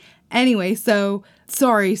me. Anyway, so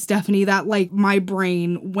sorry, Stephanie, that like my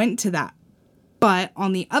brain went to that. But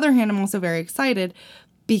on the other hand, I'm also very excited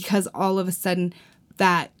because all of a sudden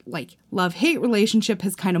that like love-hate relationship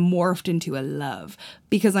has kind of morphed into a love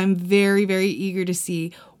because I'm very, very eager to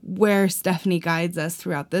see where Stephanie guides us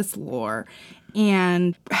throughout this lore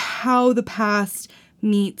and how the past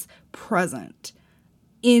meets present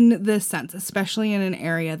in this sense, especially in an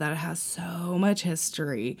area that has so much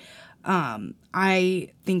history. I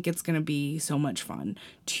think it's going to be so much fun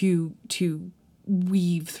to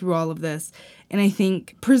weave through all of this. And I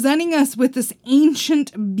think presenting us with this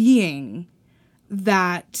ancient being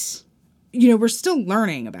that, you know, we're still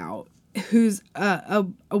learning about, who's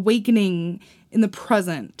awakening in the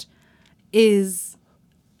present, is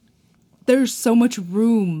there's so much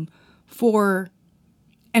room for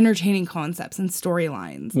entertaining concepts and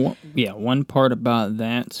storylines. One part about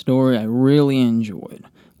that story I really enjoyed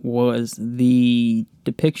was the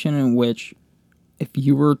depiction in which if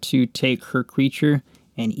you were to take her creature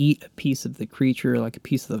and eat a piece of the creature, like a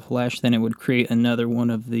piece of the flesh, then it would create another one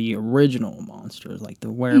of the original monsters, like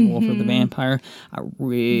the werewolf or the vampire. I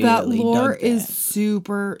really that lore dug that. Is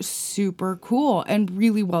super, super cool and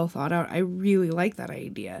really well thought out. I really like that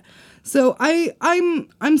idea. So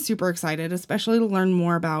I'm super excited, especially to learn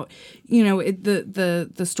more about, you know,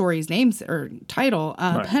 the story's names or title,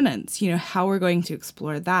 right. Penance. You know, how we're going to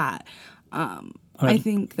explore that. I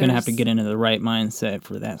think going to have to get into the right mindset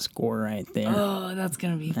for that score right there. Oh, that's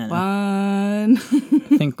going to be fun. I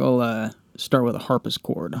think I'll start with a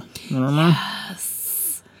harpsichord.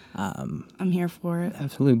 Yes. I'm here for it.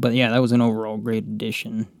 Absolutely. But yeah, that was an overall great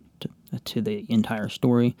addition to the entire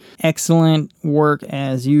story. Excellent work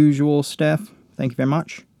as usual, Steph. Thank you very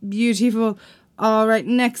much. Beautiful. All right,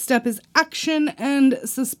 next up is action and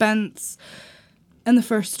suspense. And the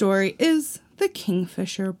first story is The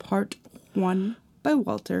Kingfisher Part 1 by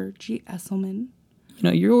Walter G. Esselman. You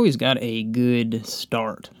know, you always got a good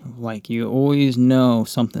start. Like, you always know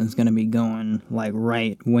something's going to be going, like,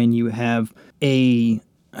 right when you have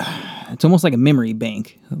it's almost like a memory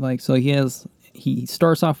bank. Like, so he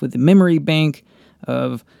starts off with the memory bank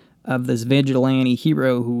of of this vigilante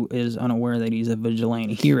hero who is unaware that he's a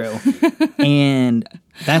vigilante hero. And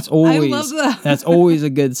that's always, I love that. that's always a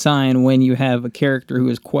good sign when you have a character who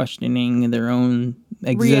is questioning their own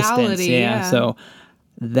existence. Reality, yeah. So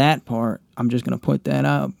that part, I'm just going to put that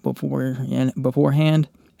up beforehand.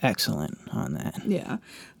 Excellent on that. Yeah.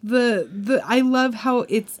 I love how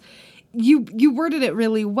it's, you worded it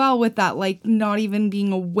really well with that, like, not even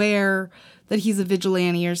being aware that he's a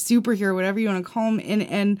vigilante or superhero, whatever you want to call him.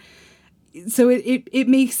 And so it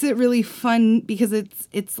makes it really fun because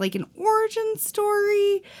it's like an origin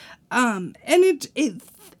story. And it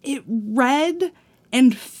read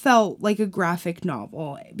and felt like a graphic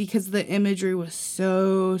novel because the imagery was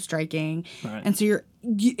so striking. Right. And so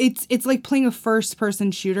it's like playing a first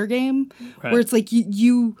person shooter game, right, where it's like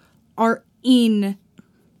you are in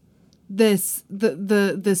this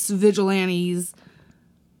vigilante's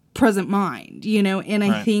present mind, you know. And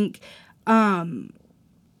I think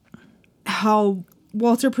how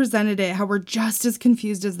Walter presented it, how we're just as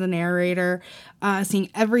confused as the narrator, seeing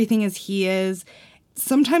everything as he is,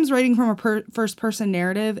 sometimes writing from a first-person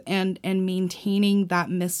narrative and maintaining that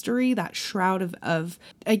mystery, that shroud of,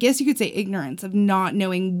 I guess you could say, ignorance, of not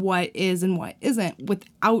knowing what is and what isn't,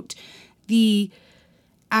 without the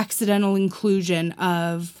accidental inclusion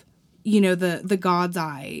of, you know, the God's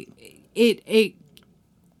eye.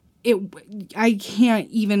 I can't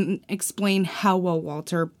even explain how well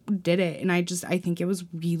Walter did it. And I think it was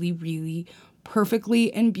really, really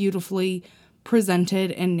perfectly and beautifully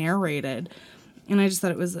presented and narrated. And I just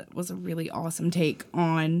thought it was a really awesome take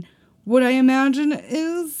on what I imagine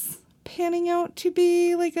is panning out to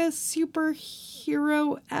be like a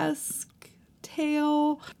superhero-esque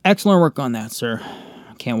tale. Excellent work on that, sir.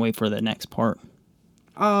 Can't wait for the next part.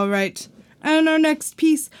 All right. And our next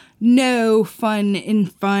piece, No Fun in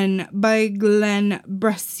Fun by Glenn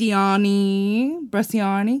Bresciani.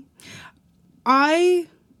 I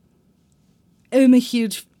am a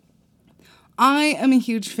huge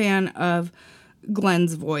fan of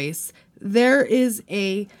Glenn's voice. There is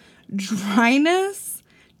a dryness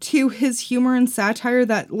to his humor and satire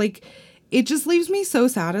that, like, it just leaves me so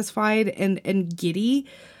satisfied and giddy.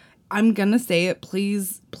 I'm gonna say it.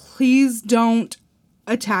 Please don't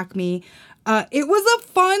attack me. It was a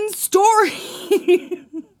fun story.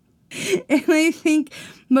 And I think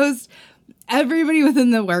most everybody within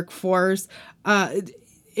the workforce,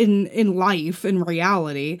 in life, in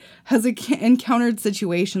reality, has encountered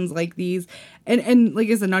situations like these. And like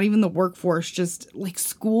I said, not even the workforce, just like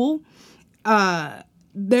school.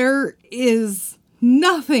 There is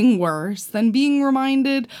nothing worse than being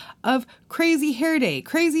reminded of crazy hair day,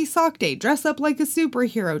 crazy sock day, dress up like a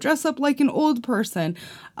superhero, dress up like an old person.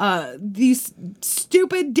 These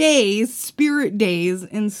stupid days, spirit days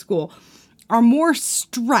in school, are more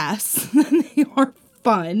stress than they are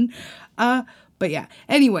fun. But yeah,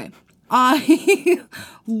 anyway, I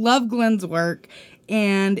love Glenn's work,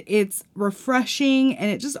 and it's refreshing,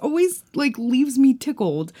 and it just always like leaves me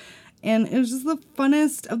tickled. And it was just the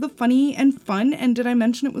funnest of the funny and fun. And did I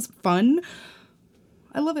mention it was fun?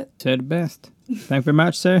 I love it. Said it best. Thank you very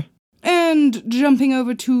much, sir. And jumping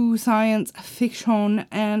over to science fiction,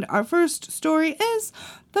 and our first story is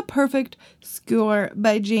The Perfect Score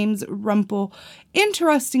by James Rumpel.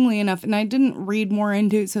 Interestingly enough, and I didn't read more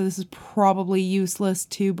into it, so this is probably useless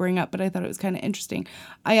to bring up, but I thought it was kind of interesting.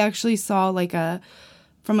 I actually saw like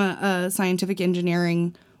from a scientific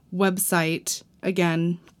engineering website,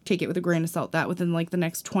 again, take it with a grain of salt, that within like the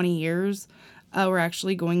next 20 years, we're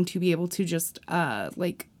actually going to be able to just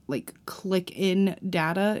like click in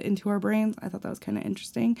data into our brains. I thought that was kind of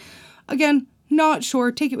interesting. Again, not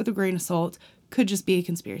sure. Take it with a grain of salt. Could just be a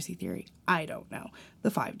conspiracy theory. I don't know. The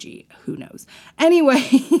 5G, who knows? Anyway,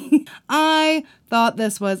 I thought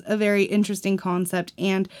this was a very interesting concept,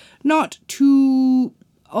 and not to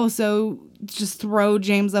also just throw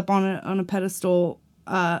James up on a pedestal,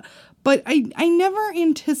 but I never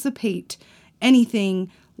anticipate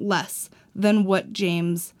anything less than what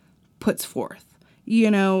James puts forth. You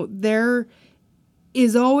know, there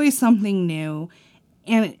is always something new,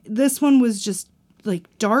 and this one was just like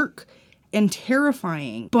dark and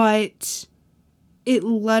terrifying, but it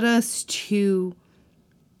led us to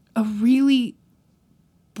a really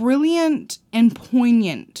brilliant and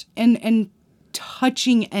poignant and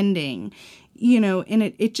touching ending, you know, and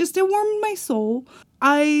it warmed my soul.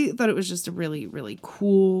 I thought it was just a really, really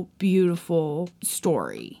cool, beautiful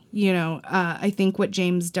story. You know, I think what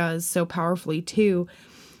James does so powerfully too,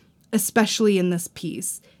 especially in this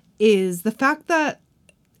piece, is the fact that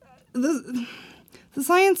the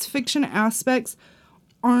science fiction aspects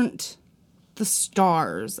aren't the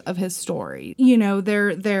stars of his story. You know,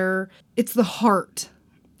 it's the heart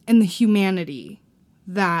and the humanity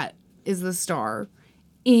that is the star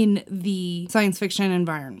in the science fiction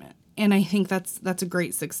environment. And I think that's a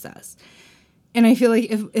great success. And I feel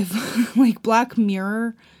like if like Black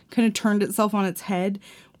Mirror kind of turned itself on its head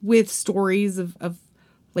with stories of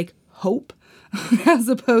like hope as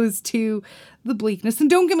opposed to the bleakness. And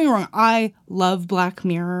don't get me wrong, I love Black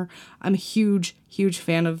Mirror. I'm a huge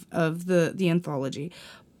fan of the anthology.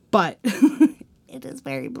 But it is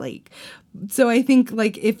very bleak. So I think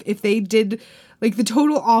like if they did like the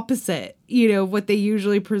total opposite, what they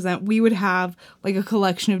usually present, we would have like a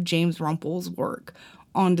collection of James Rumpel's work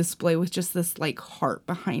on display with just this like heart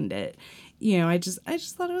behind it. I just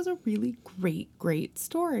thought it was a really great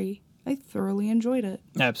story. I thoroughly enjoyed it.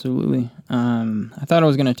 Absolutely. I thought I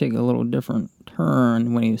was going to take a little different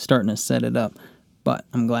turn when he was starting to set it up, but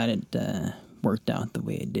I'm glad it worked out the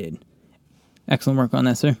way it did. Excellent work on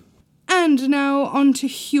that, sir. And now on to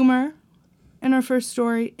humor. And our first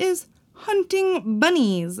story is Hunting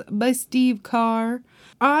Bunnies by Steve Carr.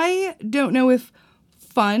 I don't know if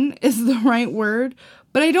fun is the right word,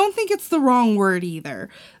 but I don't think it's the wrong word either.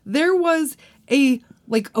 There was a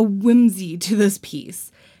whimsy to this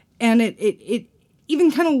piece, and it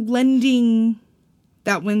even kind of lending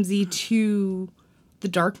that whimsy to the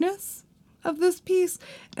darkness of this piece.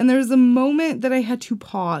 And there's a moment that I had to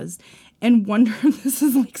pause and wonder if this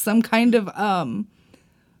is like some kind of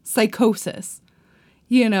psychosis,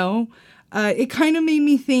 It kind of made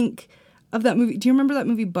me think of that movie. Do you remember that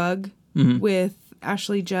movie Bug with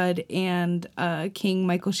Ashley Judd and King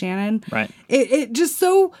Michael Shannon? Right. It just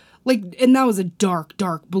so and that was a dark,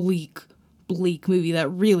 bleak movie that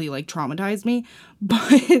really traumatized me.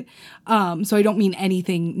 But so I don't mean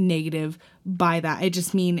anything negative by that. I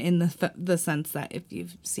just mean in the sense that if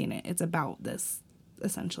you've seen it, it's about this,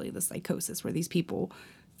 essentially the psychosis where these people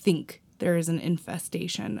think there is an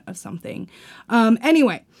infestation of something.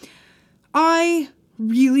 Anyway, I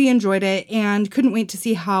really enjoyed it and couldn't wait to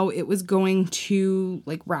see how it was going to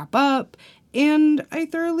wrap up. And I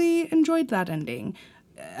thoroughly enjoyed that ending,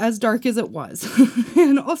 as dark as it was.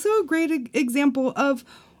 And also a great example of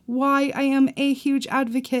why I am a huge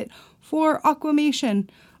advocate for aquamation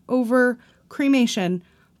over cremation,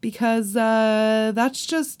 because that's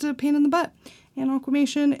just a pain in the butt. And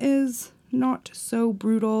aquamation is not so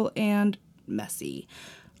brutal and messy.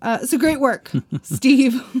 So great work,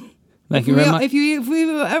 Steve. Thank you very much. If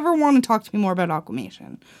you ever want to talk to me more about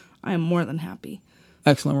aquamation, I am more than happy.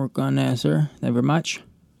 Excellent work on that, sir. Thank you very much.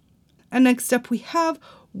 And next up we have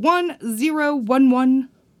 1011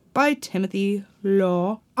 by Timothy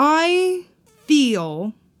Law. I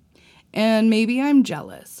feel, and maybe I'm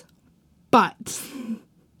jealous, but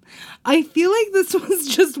I feel like this was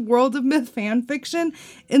just World of Myth fan fiction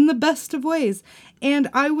in the best of ways. And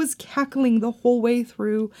I was cackling the whole way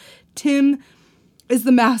through. Tim is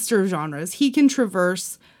the master of genres. He can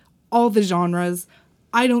traverse all the genres.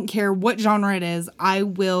 I don't care what genre it is. I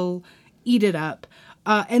will eat it up.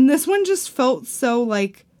 And this one just felt so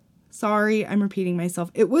sorry, I'm repeating myself.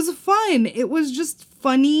 It was fun. It was just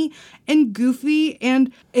funny and goofy.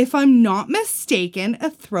 And if I'm not mistaken, a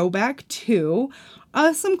throwback to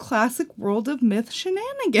some classic World of Myth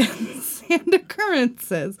shenanigans and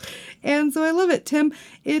occurrences. And so I love it, Tim.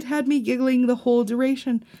 It had me giggling the whole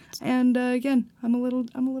duration. And again, I'm a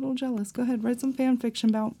little jealous. Go ahead, write some fan fiction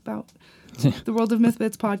about the World of Myth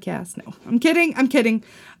Bits podcast. No, I'm kidding.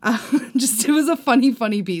 Just it was a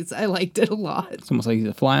funny piece. I liked it a lot. It's almost like he's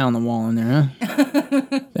a fly on the wall in there, huh?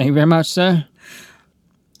 Thank you very much, sir.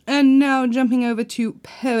 And now jumping over to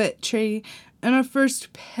poetry, and our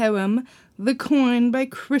first poem, The Coin by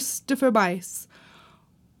Christopher Bice.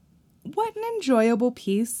 What an enjoyable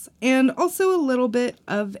piece, and also a little bit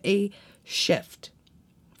of a shift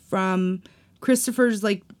from Christopher's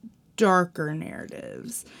darker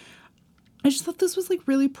narratives. I just thought this was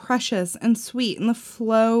really precious and sweet, and the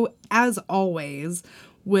flow, as always,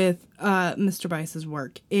 with Mr. Bice's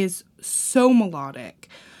work is so melodic.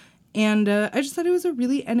 And I just thought it was a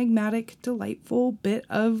really enigmatic, delightful bit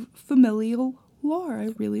of familial lore. I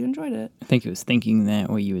really enjoyed it. I think I was thinking that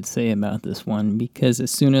what you would say about this one, because as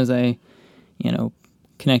soon as I,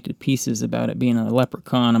 connected pieces about it being a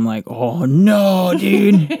leprechaun, I'm like, oh no,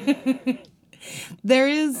 dude. There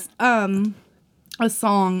is a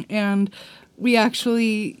song, and we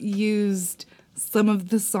actually used some of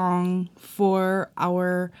the song for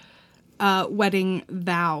our wedding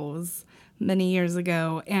vows many years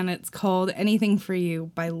ago, and it's called Anything for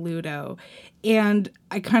You by Ludo. And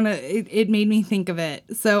I it made me think of it.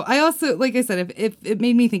 So I also, like I said, if it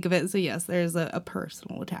made me think of it, so yes, there's a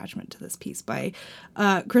personal attachment to this piece by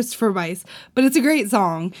Christopher Bice, but it's a great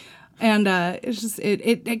song. And it's just,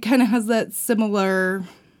 it kind of has that similar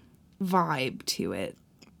vibe to it.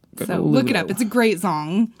 Good So old look it Ludo. up. It's a great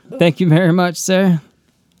song. Thank you very much, sir.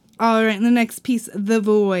 All right, and the next piece, The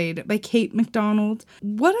Void by Kate McDonald.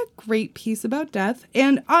 What a great piece about death,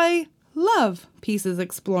 and I love pieces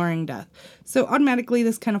exploring death. So automatically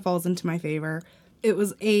this kind of falls into my favor. It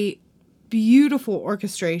was a beautiful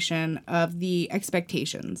orchestration of the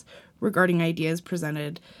expectations regarding ideas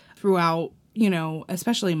presented throughout,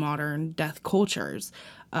 especially modern death cultures,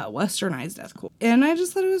 westernized death culture. And I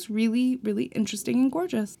just thought it was really, really interesting and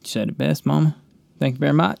gorgeous. You said it best, Mama. Thank you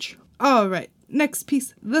very much. All right, next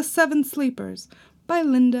piece, The Seven Sleepers by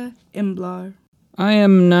Linda Imblar.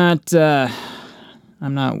 I'm not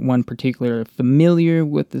one particular familiar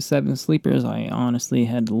with the Seven Sleepers. I honestly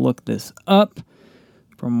had to look this up.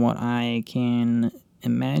 From what I can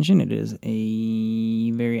imagine, it is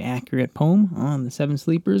a very accurate poem on the Seven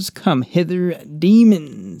Sleepers. Come hither,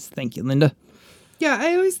 demons. Thank you, Linda. Yeah,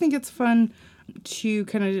 I always think it's fun to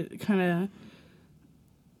kind of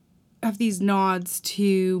have these nods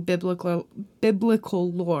to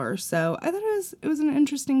biblical lore. So I thought it was an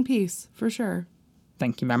interesting piece for sure.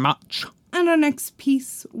 Thank you very much. And our next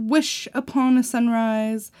piece, Wish Upon a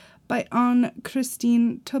Sunrise by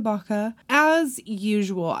Anne-Christine Tabaka. As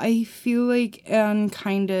usual, I feel like Anne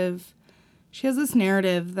she has this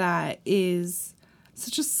narrative that is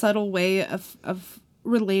such a subtle way of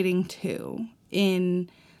relating to in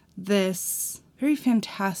this very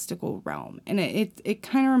fantastical realm. And it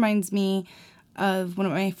kind of reminds me of one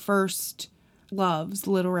of my first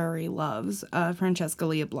literary loves, Francesca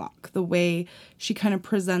Lia Block. The way she kind of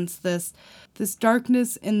presents this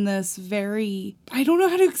darkness in this very, I don't know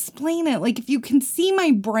how to explain it. Like, if you can see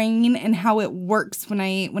my brain and how it works when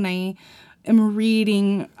I am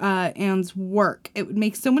reading Anne's work, it would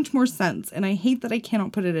make so much more sense. And I hate that I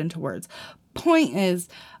cannot put it into words. Point is,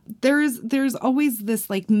 there's always this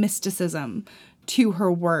like mysticism to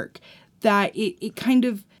her work that it kind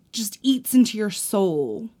of just eats into your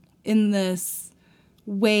soul in this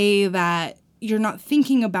way that you're not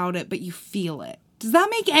thinking about it, but you feel it. Does that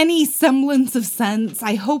make any semblance of sense?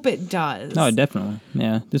 I hope it does. Oh, definitely.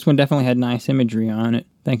 Yeah, this one definitely had nice imagery on it.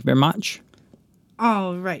 Thank you very much.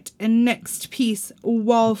 All right, and next piece,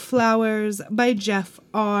 Wallflowers by Jeff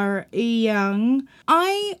R. Young.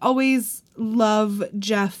 I always love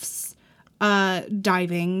Jeff's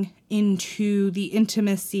diving into the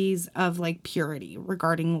intimacies of like purity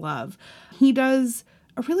regarding love. He does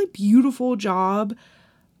a really beautiful job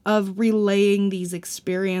of relaying these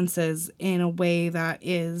experiences in a way that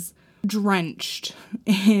is drenched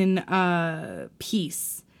in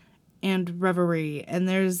peace and reverie. And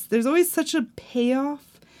there's always such a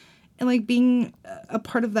payoff and like being a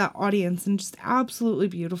part of that audience, and just absolutely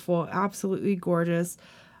beautiful, absolutely gorgeous.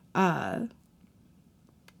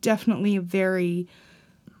 Definitely a very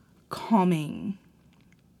calming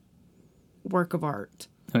work of art.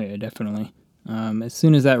 Oh yeah, definitely. As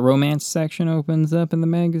soon as that romance section opens up in the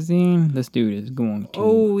magazine, this dude is going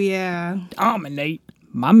to dominate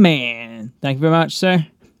my man. Thank you very much, sir.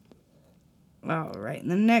 All right, and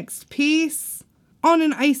the next piece, On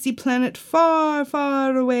an Icy Planet Far,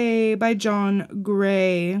 Far Away by John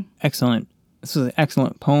Gray. Excellent. This is an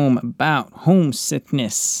excellent poem about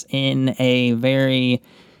homesickness in a very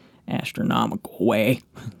astronomical way.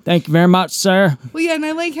 Thank you very much, sir. Well, yeah, and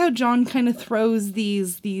I like how John kind of throws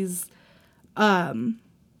these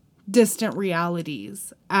distant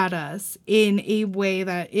realities at us in a way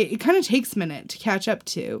that it kind of takes a minute to catch up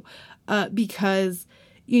to, because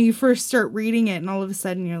you first start reading it and all of a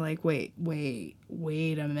sudden you're like, wait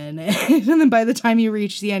a minute. And then by the time you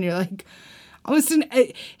reach the end, you're like,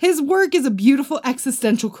 his work is a beautiful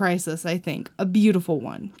existential crisis, I think. A beautiful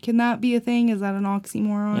one. Can that be a thing? Is that an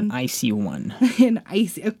oxymoron? An icy one.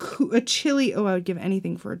 a chilly, I would give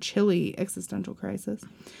anything for a chilly existential crisis.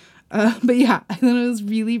 But yeah, I thought it was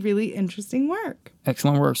really, really interesting work.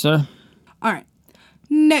 Excellent work, sir. All right.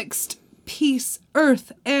 Next piece,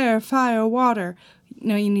 Earth, Air, Fire, Water.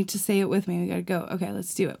 No, you need to say it with me. We gotta go. Okay,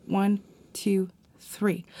 let's do it. 1, 2,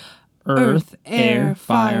 3. Earth, air,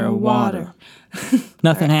 fire, water.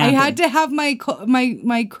 Nothing happened. I had to have my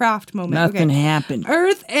craft moment. Nothing happened.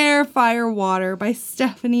 Earth, Air, Fire, Water by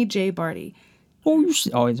Stephanie J. Barty. Oh, you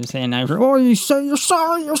always are saying that. Oh, you say you're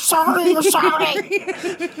sorry, you're sorry, you're sorry.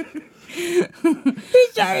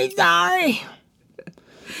 He's sorry. That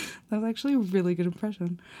was actually a really good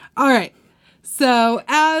impression. All right. So,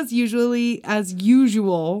 as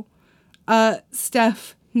usual,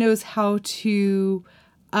 Steph knows how to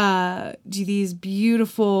do these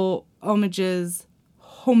beautiful homages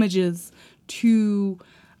to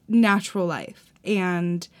natural life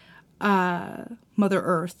and Mother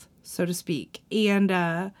Earth, so to speak.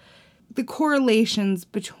 And the correlations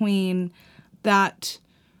between that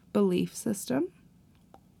belief system,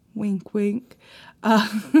 wink, wink,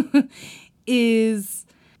 is,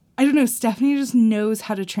 I don't know, Stephanie just knows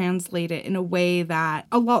how to translate it in a way that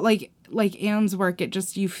a lot like Anne's work, it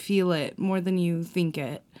just, you feel it more than you think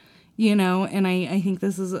it, you know? And I think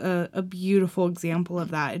this is a beautiful example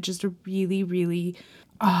of that. It's just a really, really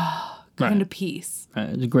kind of piece.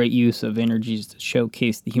 It's a great use of energies to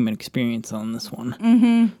showcase the human experience on this one.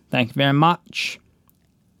 Mm-hmm. Thank you very much.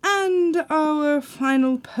 And our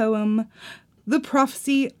final poem, The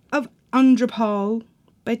Prophecy of Andropol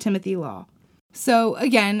by Timothy Law. So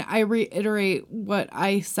again, I reiterate what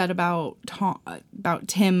I said about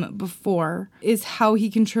Tim before, is how he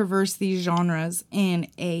can traverse these genres in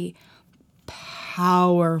a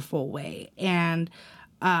powerful way. And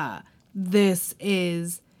this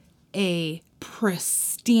is a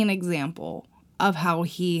pristine example of how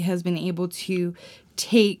he has been able to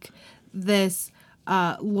take this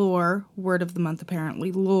lore, word of the month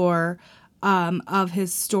apparently, lore of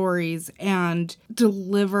his stories and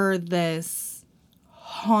deliver this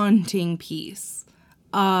haunting piece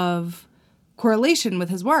of correlation with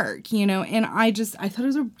his work, you know? And I thought it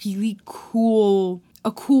was a really cool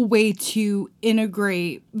way to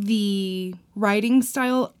integrate the writing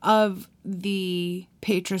style of the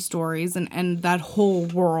Petra stories and that whole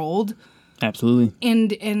world. Absolutely.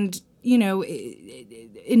 And you know,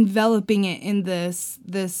 enveloping it in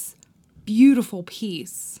this beautiful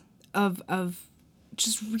piece of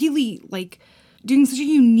just really like doing such a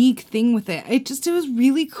unique thing with it. It was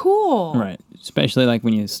really cool. Right. Especially like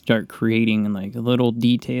when you start creating like little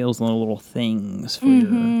details, little things for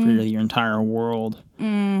your entire world.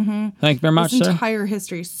 Mm-hmm. Thank you very much, this sir. Entire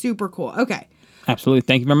history, super cool. Okay. Absolutely.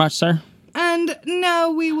 Thank you very much, sir. And now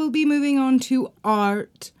we will be moving on to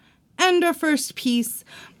art. And our first piece,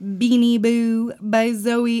 Beanie Boo by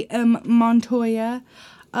Zoe M. Montoya.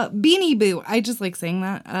 Beanie Boo, I just like saying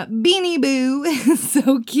that. Beanie Boo is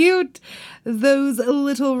so cute. Those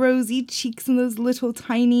little rosy cheeks and those little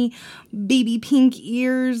tiny baby pink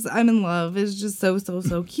ears. I'm in love. It's just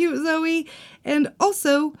so cute, Zoe. And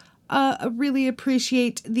also, I really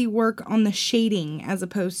appreciate the work on the shading as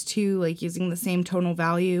opposed to like using the same tonal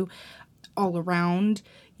value all around.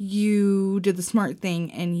 You did the smart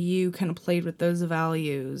thing and you kind of played with those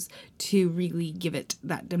values to really give it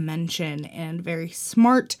that dimension, and very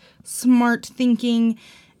smart thinking,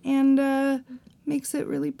 and makes it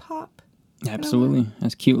really pop. Absolutely.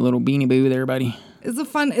 That's a cute little Beanie Boo there, buddy. It's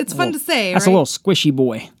fun to say, That's right? a little squishy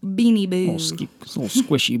boy. Beanie Boo. Little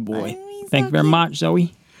squishy boy. Thank you very much,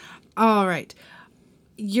 Zoe. All right.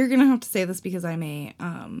 You're going to have to say this because I may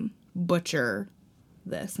butcher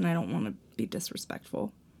this, and I don't want to be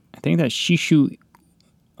disrespectful. I think that's Shishu.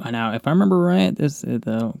 Now, if I remember right,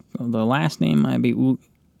 the last name might be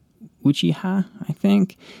Uchiha, I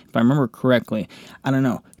think. If I remember correctly. I don't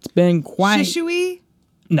know. It's been quite... Shishui?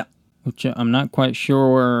 No. Which I'm not quite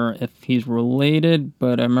sure if he's related,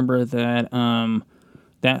 but I remember that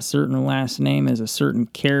that certain last name is a certain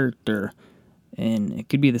character, and it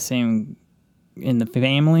could be the same in the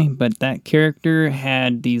family, but that character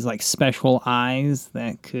had these like special eyes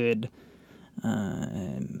that could...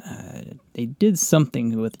 they did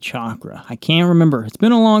something with chakra. I can't remember. It's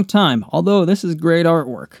been a long time. Although this is great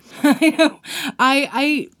artwork. I know.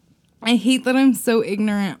 I hate that I'm so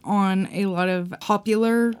ignorant on a lot of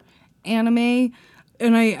popular anime,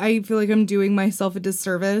 and I feel like I'm doing myself a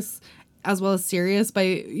disservice as well as serious by,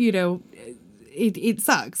 you know, it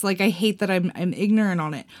sucks. Like, I hate that I'm ignorant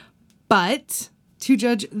on it. But to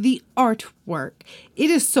judge the artwork, it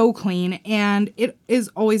is so clean, and it is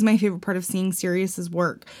always my favorite part of seeing Sirius's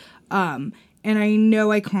work. And I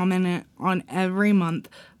know I comment it on every month,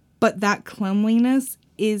 but that cleanliness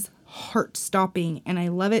is heart-stopping, and I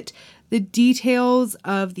love it. The details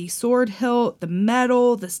of the sword hilt, the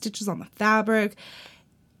metal, the stitches on the fabric,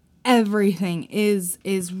 everything is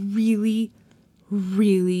really,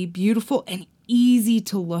 really beautiful and easy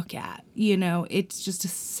to look at. You know, it's just a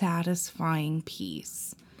satisfying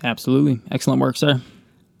piece. Absolutely. Excellent work, sir.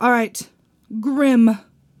 All right. Grimm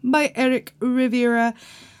by Eric Rivera.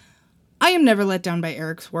 I am never let down by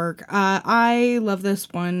Eric's work. I love this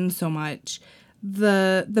one so much.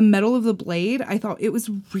 The metal of the blade, I thought it was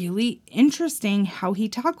really interesting how he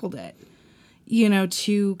tackled it. You know,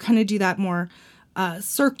 to kind of do that more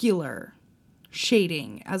circular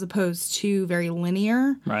shading as opposed to very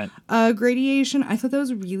linear gradation. I thought that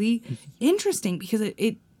was really interesting because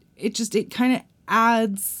it kind of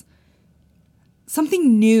adds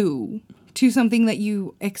something new to something that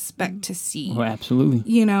you expect to see. Oh, absolutely.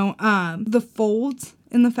 You know, the folds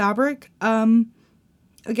in the fabric,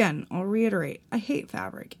 Again, I'll reiterate, I hate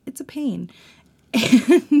fabric. It's a pain.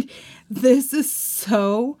 And this is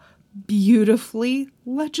so beautifully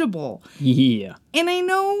legible. Yeah. And I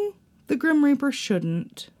know the Grim Reaper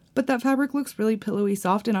shouldn't, but that fabric looks really pillowy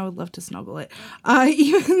soft, and I would love to snuggle it.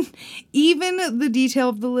 Even the detail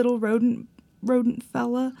of the little rodent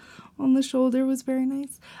fella on the shoulder was very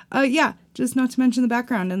nice. Yeah, just not to mention the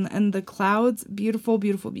background and the clouds. Beautiful,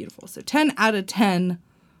 beautiful, beautiful. So 10 out of 10.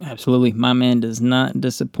 Absolutely. My man does not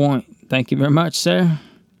disappoint. Thank you very much, sir.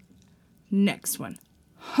 Next one.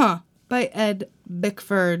 By Ed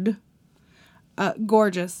Bickford.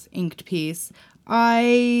 Gorgeous inked piece.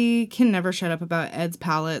 I can never shut up about Ed's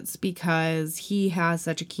palettes because he has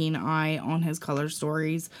such a keen eye on his color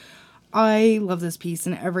stories. I love this piece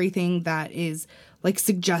and everything that is like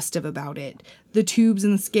suggestive about it. The tubes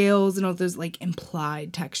and the scales and all those like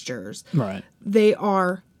implied textures. Right. They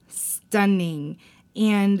are stunning,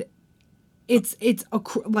 and it's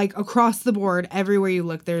like across the board, everywhere you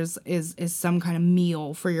look, there's some kind of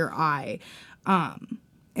meal for your eye.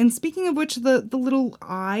 And speaking of which, the little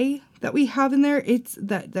eye that we have in there,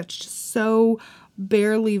 that's just so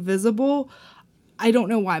barely visible. I don't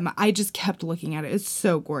know why. I just kept looking at it. It's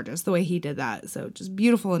so gorgeous the way he did that. So just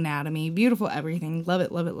beautiful anatomy, beautiful everything. Love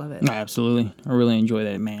it, love it, love it. Absolutely. I really enjoy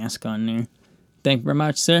that mask on there. Thank you very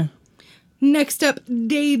much, sir. Next up,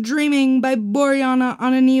 Daydreaming by Boriana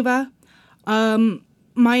Ananiva.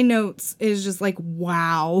 My notes is just like,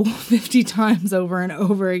 wow, 50 times over and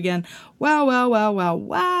over again. Wow, wow, wow, wow,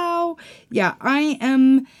 wow. Yeah, I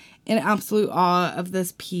am in absolute awe of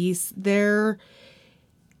this piece. There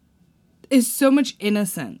is so much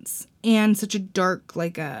innocence and such a dark,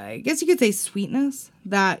 like, I guess you could say sweetness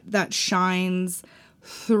that shines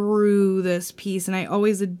through this piece. And I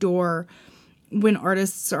always adore when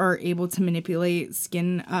artists are able to manipulate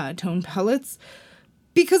skin tone palettes,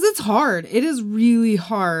 because it's hard. It is really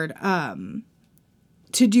hard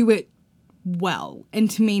to do it well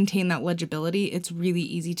and to maintain that legibility. It's really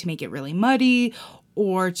easy to make it really muddy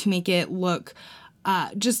or to make it look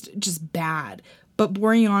just bad. But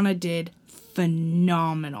Boriana did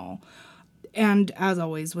phenomenal. And as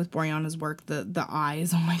always with Boriana's work, the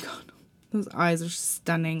eyes, oh my god, those eyes are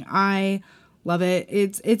stunning. I love it.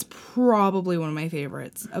 It's probably one of my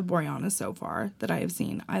favorites of Boriana so far that I have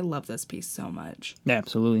seen. I love this piece so much.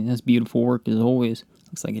 Absolutely. That's beautiful work as always.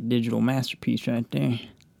 Looks like a digital masterpiece right there.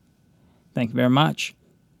 Thank you very much.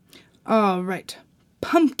 All right.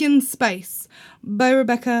 Pumpkin Spice by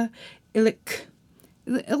Rebecca Illich.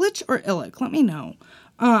 Is it Illich or Illich? Let me know.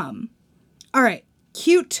 All right.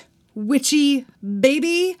 Cute, witchy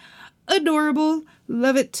baby. Adorable.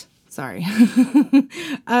 Love it. Sorry.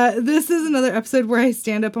 This is another episode where I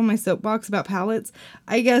stand up on my soapbox about palettes.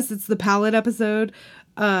 I guess it's the palette episode.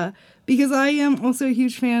 Because I am also a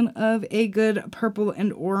huge fan of a good purple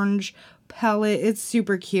and orange palette. It's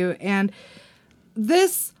super cute. And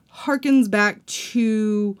this harkens back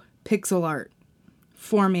to pixel art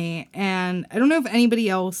for me. And I don't know if anybody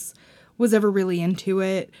else was ever really into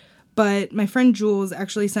it, but my friend Jules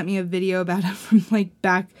actually sent me a video about it from like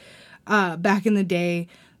back in the day,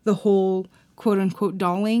 the whole quote unquote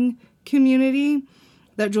dolling community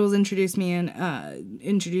that Jules introduced me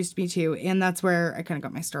to, and that's where I kind of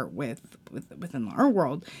got my start within our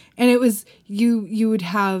world. And it was you would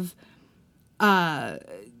have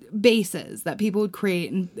bases that people would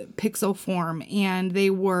create in pixel form, and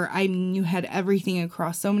you had everything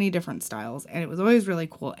across so many different styles, and it was always really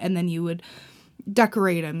cool. And then you would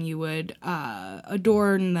decorate them, you would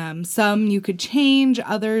adorn them. Some you could change,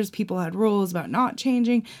 others people had rules about not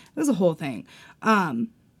changing. It was a whole thing.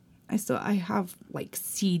 I have like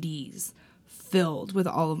CDs filled with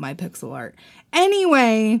all of my pixel art.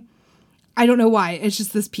 Anyway, I don't know why. It's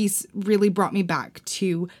just this piece really brought me back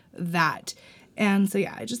to that. And so,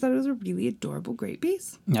 yeah, I just thought it was a really adorable, great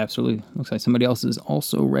piece. Absolutely. Looks like somebody else is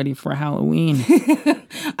also ready for Halloween.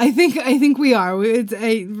 I think we are.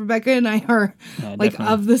 Rebecca and I are like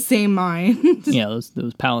definitely of the same mind. Yeah, those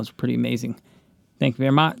palettes are pretty amazing. Thank you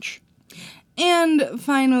very much. And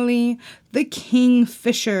finally, The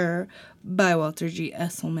Kingfisher by Walter G.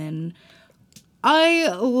 Esselman. I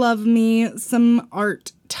love me some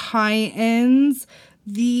art tie-ins.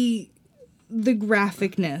 The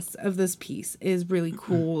graphicness of this piece is really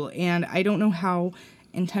cool, and I don't know how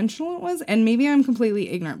intentional it was, and maybe I'm completely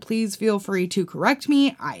ignorant. Please feel free to correct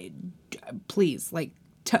me. Please,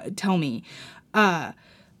 tell me.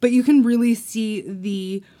 But you can really see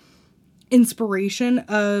the inspiration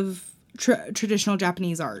of traditional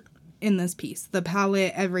Japanese art in this piece. The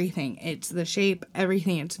palette, everything. It's the shape,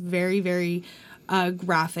 everything. It's very, very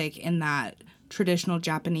graphic in that traditional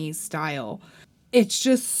Japanese style. It's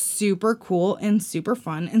just super cool and super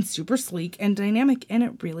fun and super sleek and dynamic, and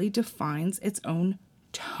it really defines its own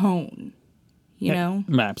tone. You know?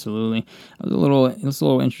 Absolutely. It was a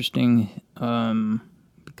little interesting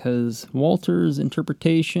because Walter's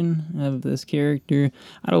interpretation of this character,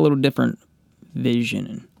 I had a little different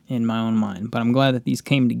vision in my own mind, but I'm glad that these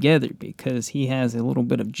came together because he has a little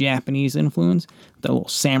bit of Japanese influence, the little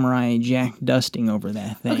samurai jack dusting over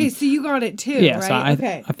that thing. Okay, so you got it too, yeah, right?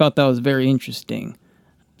 So I felt that was very interesting.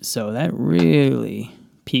 So that really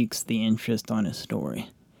piques the interest on his story.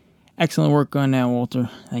 Excellent work on that, Walter.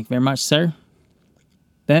 Thank you very much, sir.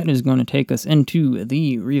 That is going to take us into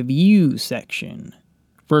the review section.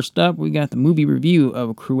 First up, we got the movie review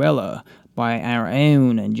of Cruella by our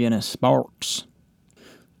own Jenna Sparks.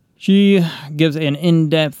 She gives an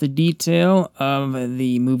in-depth detail of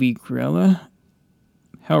the movie Cruella.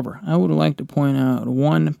 However, I would like to point out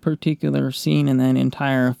one particular scene in that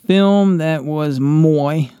entire film that was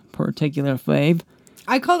my particular fave.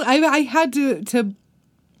 I had to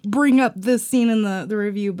bring up this scene in the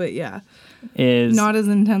review, but yeah. Is not as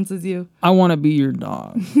intense as you. I Want to Be Your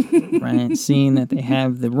Dog. Right? Seeing that they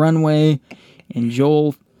have the runway and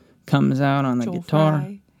Joel comes out on the guitar.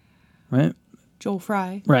 Fry. Right? Joel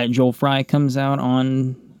Fry. Right, Joel Fry comes out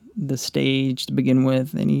on the stage to begin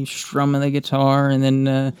with, and he's strumming the guitar, and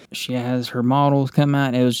then she has her models come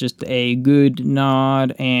out. It was just a good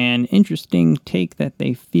nod and interesting take that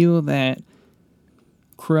they feel that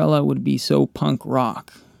Cruella would be so punk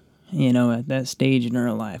rock, you know, at that stage in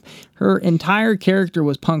her life. Her entire character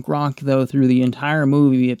was punk rock, though, through the entire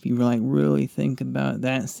movie. If you really think about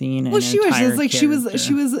that scene, well, she was just like she was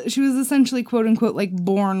essentially quote unquote like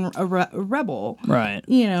born a rebel, right?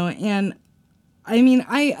 You know, and I mean,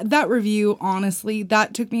 that review, honestly,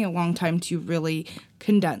 that took me a long time to really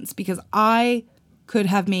condense because I could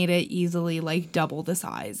have made it easily like double the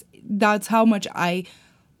size. That's how much I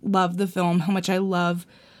love the film, how much I love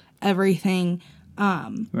everything.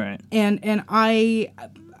 Right. And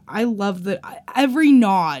I love every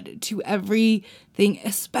nod to everything,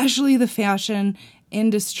 especially the fashion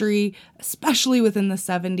industry, especially within the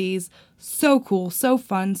 70s. So cool, so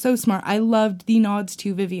fun, so smart. I loved the nods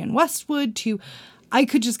to Vivienne Westwood, I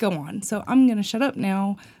could just go on. So I'm going to shut up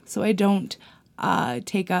now so I don't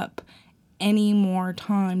take up any more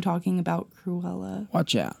time talking about Cruella.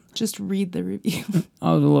 Watch out. Just read the review.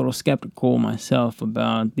 I was a little skeptical myself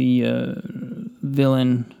about the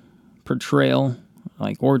villain portrayal,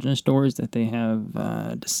 like origin stories that they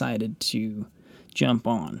have decided to jump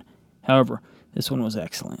on. However, this one was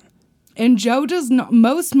excellent. And Joe does not.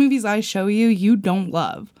 Most movies I show you, you don't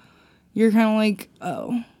love. You're kind of like,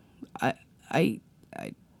 oh, I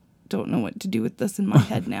don't know what to do with this in my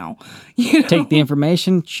head now. You know? Take the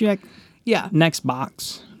information, check. Yeah. Next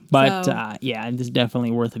box. But yeah, it is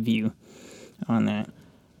definitely worth a view on that.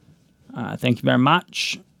 Thank you very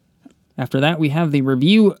much. After that, we have the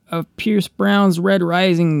review of Pierce Brown's Red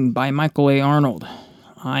Rising by Michael A. Arnold.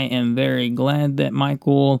 I am very glad that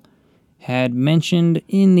Michael had mentioned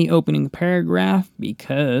in the opening paragraph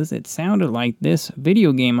because it sounded like this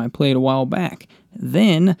video game I played a while back.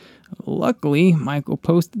 Then, luckily, Michael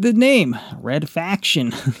posted the name, Red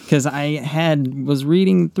Faction, because I was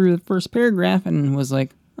reading through the first paragraph and was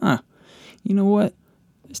like, you know what?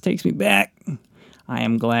 This takes me back. I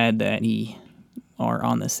am glad that he are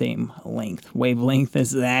on the same wavelength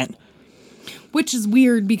as that. Which is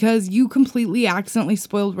weird because you completely accidentally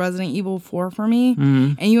spoiled Resident Evil 4 for me.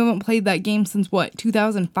 Mm-hmm. And you haven't played that game since, what,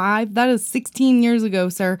 2005? That is 16 years ago,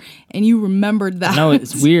 sir. And you remembered that. No,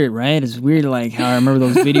 it's weird, right? It's weird like how I remember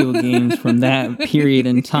those video games from that period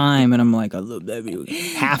in time. And I'm like, I love that video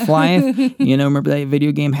game. Half-Life? Remember that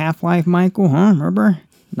video game Half-Life, Michael? Huh? Remember?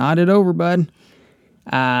 Nod it over, bud.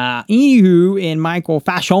 Anywho, in Michael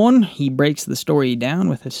fashion, he breaks the story down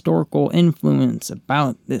with historical influence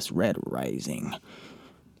about this Red Rising.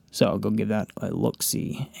 So go give that a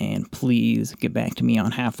look-see, and please get back to me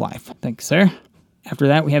on Half-Life. Thanks, sir. After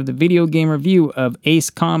that, we have the video game review of Ace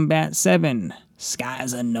Combat 7,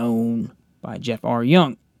 Skies Unknown by Jeff R.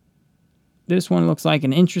 Young. This one looks like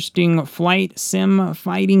an interesting flight sim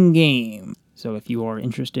fighting game. So if you are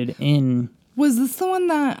interested in... Was this the one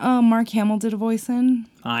that Mark Hamill did a voice in?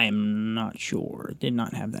 I am not sure. Did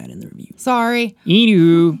not have that in the review. Sorry.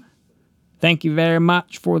 Anywho, thank you very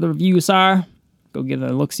much for the review, sir. Go give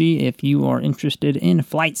it a look-see if you are interested in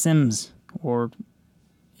flight sims. Or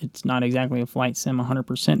it's not exactly a flight sim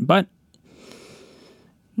 100%, but...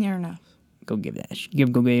 Near enough. Go give it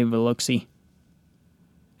a look-see.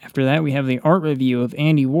 After that, we have the art review of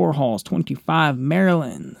Andy Warhol's 25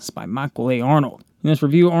 Marilyns by Michael A. Arnold. In this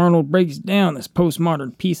review, Arnold breaks down this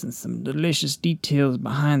postmodern piece and some delicious details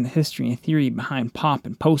behind the history and theory behind pop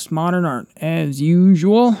and postmodern art, as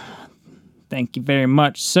usual. Thank you very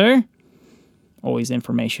much, sir. Always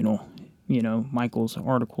informational. You know, Michael's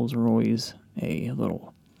articles are always a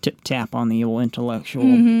little tip-tap on the old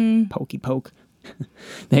intellectual pokey poke.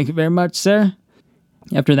 Thank you very much, sir.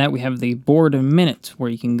 After that, we have the Board of Minutes,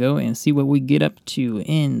 where you can go and see what we get up to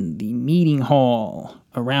in the meeting hall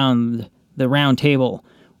around the round table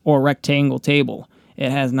or rectangle table. It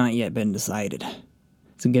has not yet been decided.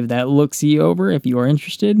 So give that look-see over if you are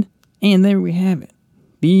interested. And there we have it.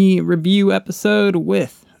 The review episode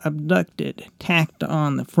with Abducted tacked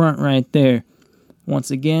on the front right there. Once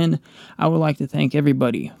again, I would like to thank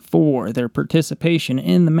everybody for their participation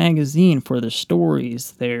in the magazine, for their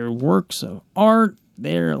stories, their works of art,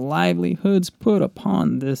 their livelihoods put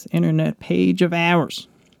upon this internet page of ours.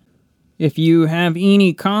 If you have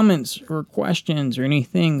any comments or questions or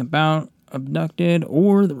anything about Abducted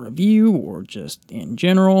or the review or just in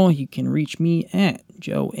general, you can reach me at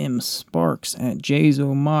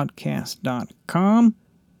joemsparks@jazomodcast.com.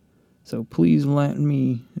 So please let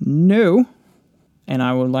me know. And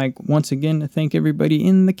I would like once again to thank everybody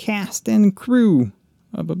in the cast and crew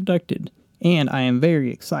of Abducted. And I am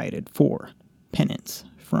very excited for Penance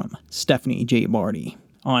from Stephanie J. Barty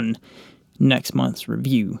on next month's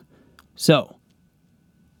review. So,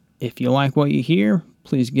 if you like what you hear,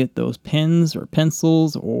 please get those pens or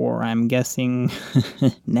pencils, or I'm guessing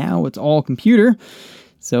now it's all computer.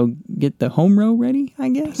 So get the home row ready, I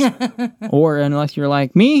guess. Or unless you're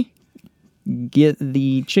like me, get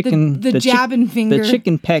the chicken... The jabbing finger. The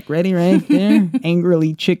chicken peck ready right there.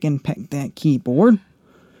 Angrily chicken peck that keyboard.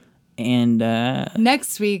 And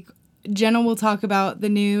next week, Jenna will talk about the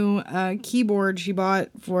new keyboard she bought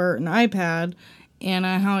for an iPad and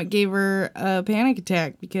how it gave her a panic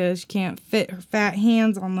attack because she can't fit her fat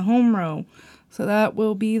hands on the home row. So that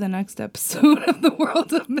will be the next episode of the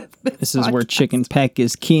World of Mythbits. This is where chicken peck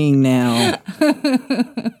is king now.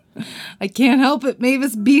 I can't help it.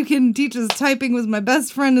 Mavis Beacon teaches typing, was my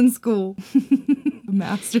best friend in school.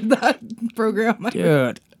 Mastered that program.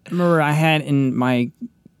 Dude, I remember I had in my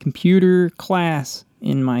computer class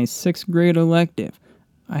in my 6th grade elective,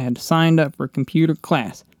 I had signed up for computer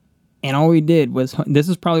class. And all we did was, this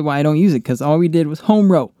is probably why I don't use it, because all we did was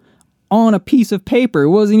home row on a piece of paper. It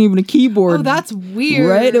wasn't even a keyboard. Oh, that's weird.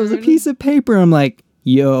 Right? It was a piece of paper. I'm like,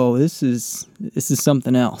 yo, this is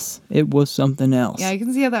something else. It was something else. Yeah, I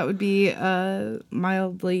can see how that would be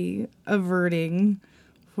mildly averting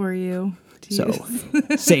for you. So,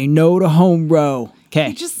 say no to home row. Okay.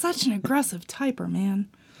 You're just such an aggressive typer, man.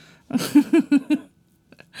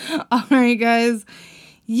 All right, guys.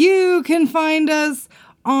 You can find us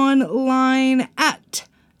online at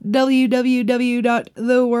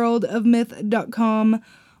www.theworldofmyth.com,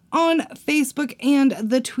 on Facebook and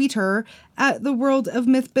the Twitter at The World of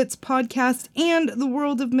Myth Bits Podcast and The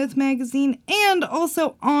World of Myth Magazine, and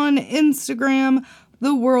also on Instagram,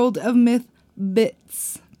 The World of Myth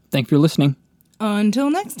Bits. Thanks for listening.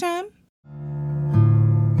 Until next time.